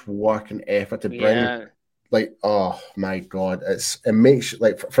much work and effort to bring. Like, oh my God, it makes,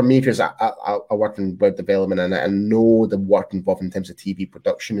 like, for me, because I work in web development and I know the work involved in terms of TV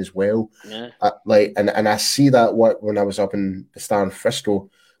production as well. Like, and I see that work when I was up in the Star in Frisco,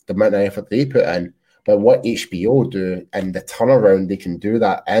 the amount of effort they put in. But what HBO do and the turnaround they can do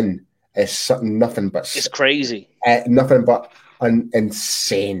that in is nothing but... It's crazy. Nothing but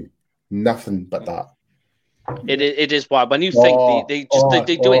insane. Nothing but that. It is wild. When you think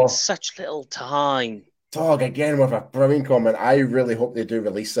they do it in such little time. Dog, again with a brilliant comment. I really hope they do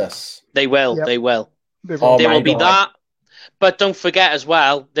release this. They will. Yep. They will. There will be that. But don't forget as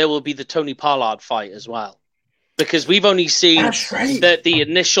well, there will be the Tony Pollard fight as well. Because we've only seen the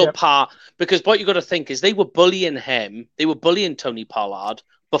initial part. Because what you got to think is they were bullying him. They were bullying Tony Pollard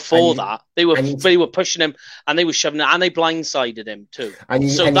before that. They were pushing him and they were shoving it and they blindsided him too.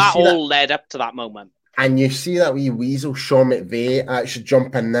 So that all led up to that moment. And you see that wee weasel Sean McVay actually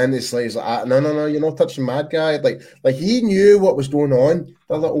jumping in. It's like no, you're not touching mad guy. Like he knew what was going on.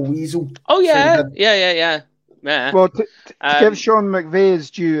 The little weasel. Oh yeah, yeah. Well, to give Sean McVay his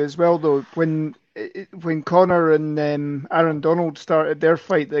due as well, though, when Connor and Aaron Donald started their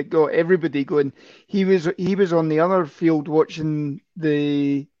fight, that got everybody going. He was on the other field watching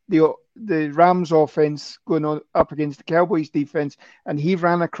the Rams offense going on up against the Cowboys defense, and he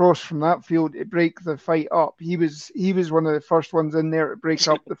ran across from that field to break the fight up. He was one of the first ones in there to break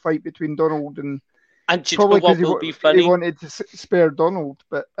up the fight between Donald and probably because he wanted to spare Donald.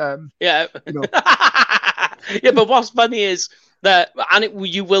 But yeah, yeah. But what's funny is that, and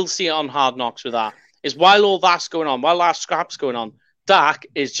you will see it on Hard Knocks with that, is while all that's going on, while that scrap's going on, Dak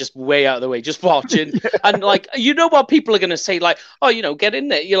is just way out of the way, just watching. And like, you know what people are going to say, like, oh, you know, get in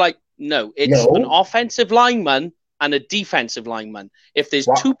there. You're like, no, it's an offensive lineman and a defensive lineman. If there's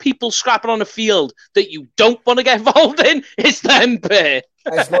two people scrapping on a field that you don't want to get involved in, it's them pair.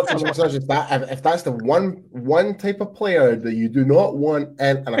 It's not just that. If that's the one type of player that you do not want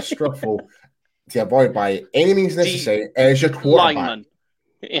in a scuffle to avoid by any means necessary, is your quarterback. Lineman.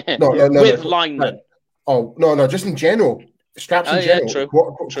 Yeah. No, lineman. Oh, no, just in general. Straps in general. True.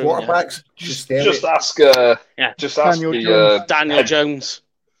 Quarterbacks, just ask Daniel Jones.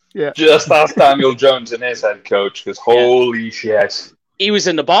 Yeah. Just ask Daniel Jones and his head coach, because holy shit. He was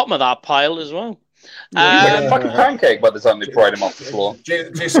in the bottom of that pile as well. Like a fucking pancake by the time they pried him off the floor.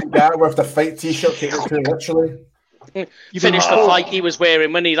 Jason Garrett with the fight t-shirt taken to literally. You finished the fight he was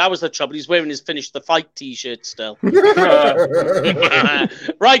wearing, when that was the trouble. He's wearing his finish the fight t-shirt still.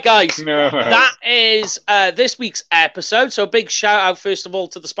 Right, guys. That is this week's episode. So big shout out, first of all,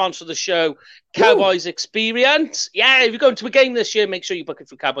 to the sponsor of the show, Cowboys Experience. Yeah, if you're going to a game this year, make sure you book it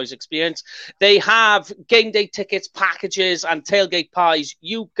for Cowboys Experience. They have game day tickets, packages, and tailgate pies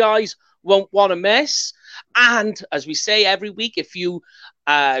you guys won't want to miss. And as we say every week, if you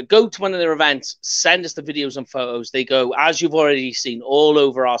go to one of their events, send us the videos and photos. They go, as you've already seen, all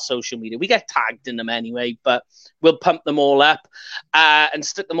over our social media. We get tagged in them anyway, but we'll pump them all up and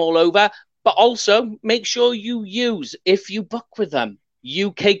stick them all over. But also make sure you use, if you book with them,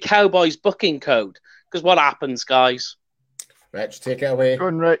 UK Cowboys booking code. Because what happens, guys? Rich, take it away. Go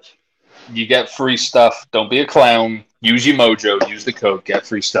on, Rich. You get free stuff. Don't be a clown. Use your mojo. Use the code. Get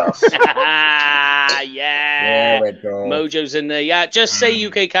free stuff. Yeah. There we go. Mojo's in there. Yeah, just say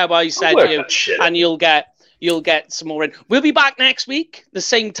UK Cowboys said you, and you'll get some more in. We'll be back next week, the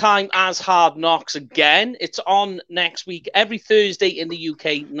same time as Hard Knocks again. It's on next week, every Thursday in the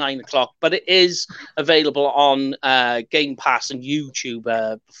UK, 9:00. But it is available on Game Pass and YouTube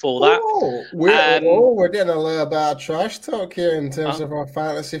before that. We're getting a little bit of trash talk here in terms of our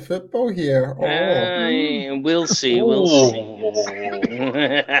fantasy football here. We'll see. We'll see.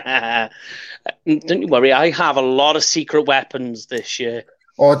 Don't you worry, I have a lot of secret weapons this year.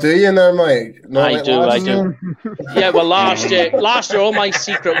 Oh, do you know, Mike? No, I do. Yeah, well, last year, all my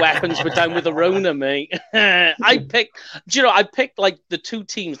secret weapons were down with the Rona, mate. I picked like the two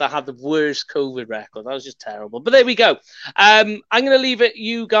teams that had the worst COVID record. That was just terrible. But there we go. I'm going to leave it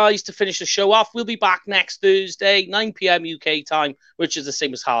you guys to finish the show off. We'll be back next Thursday, 9 p.m. UK time, which is the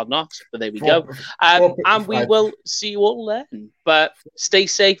same as Hard Knocks. But there we go. And we will see you all then. But stay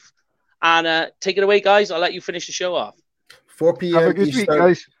safe and take it away, guys. I'll let you finish the show off. 4 p.m. Have a good Eastern. week,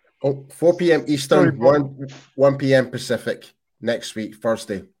 guys. 4 p.m. Eastern, 1 p.m. Pacific next week,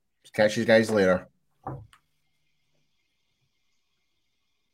 Thursday. Catch you guys later.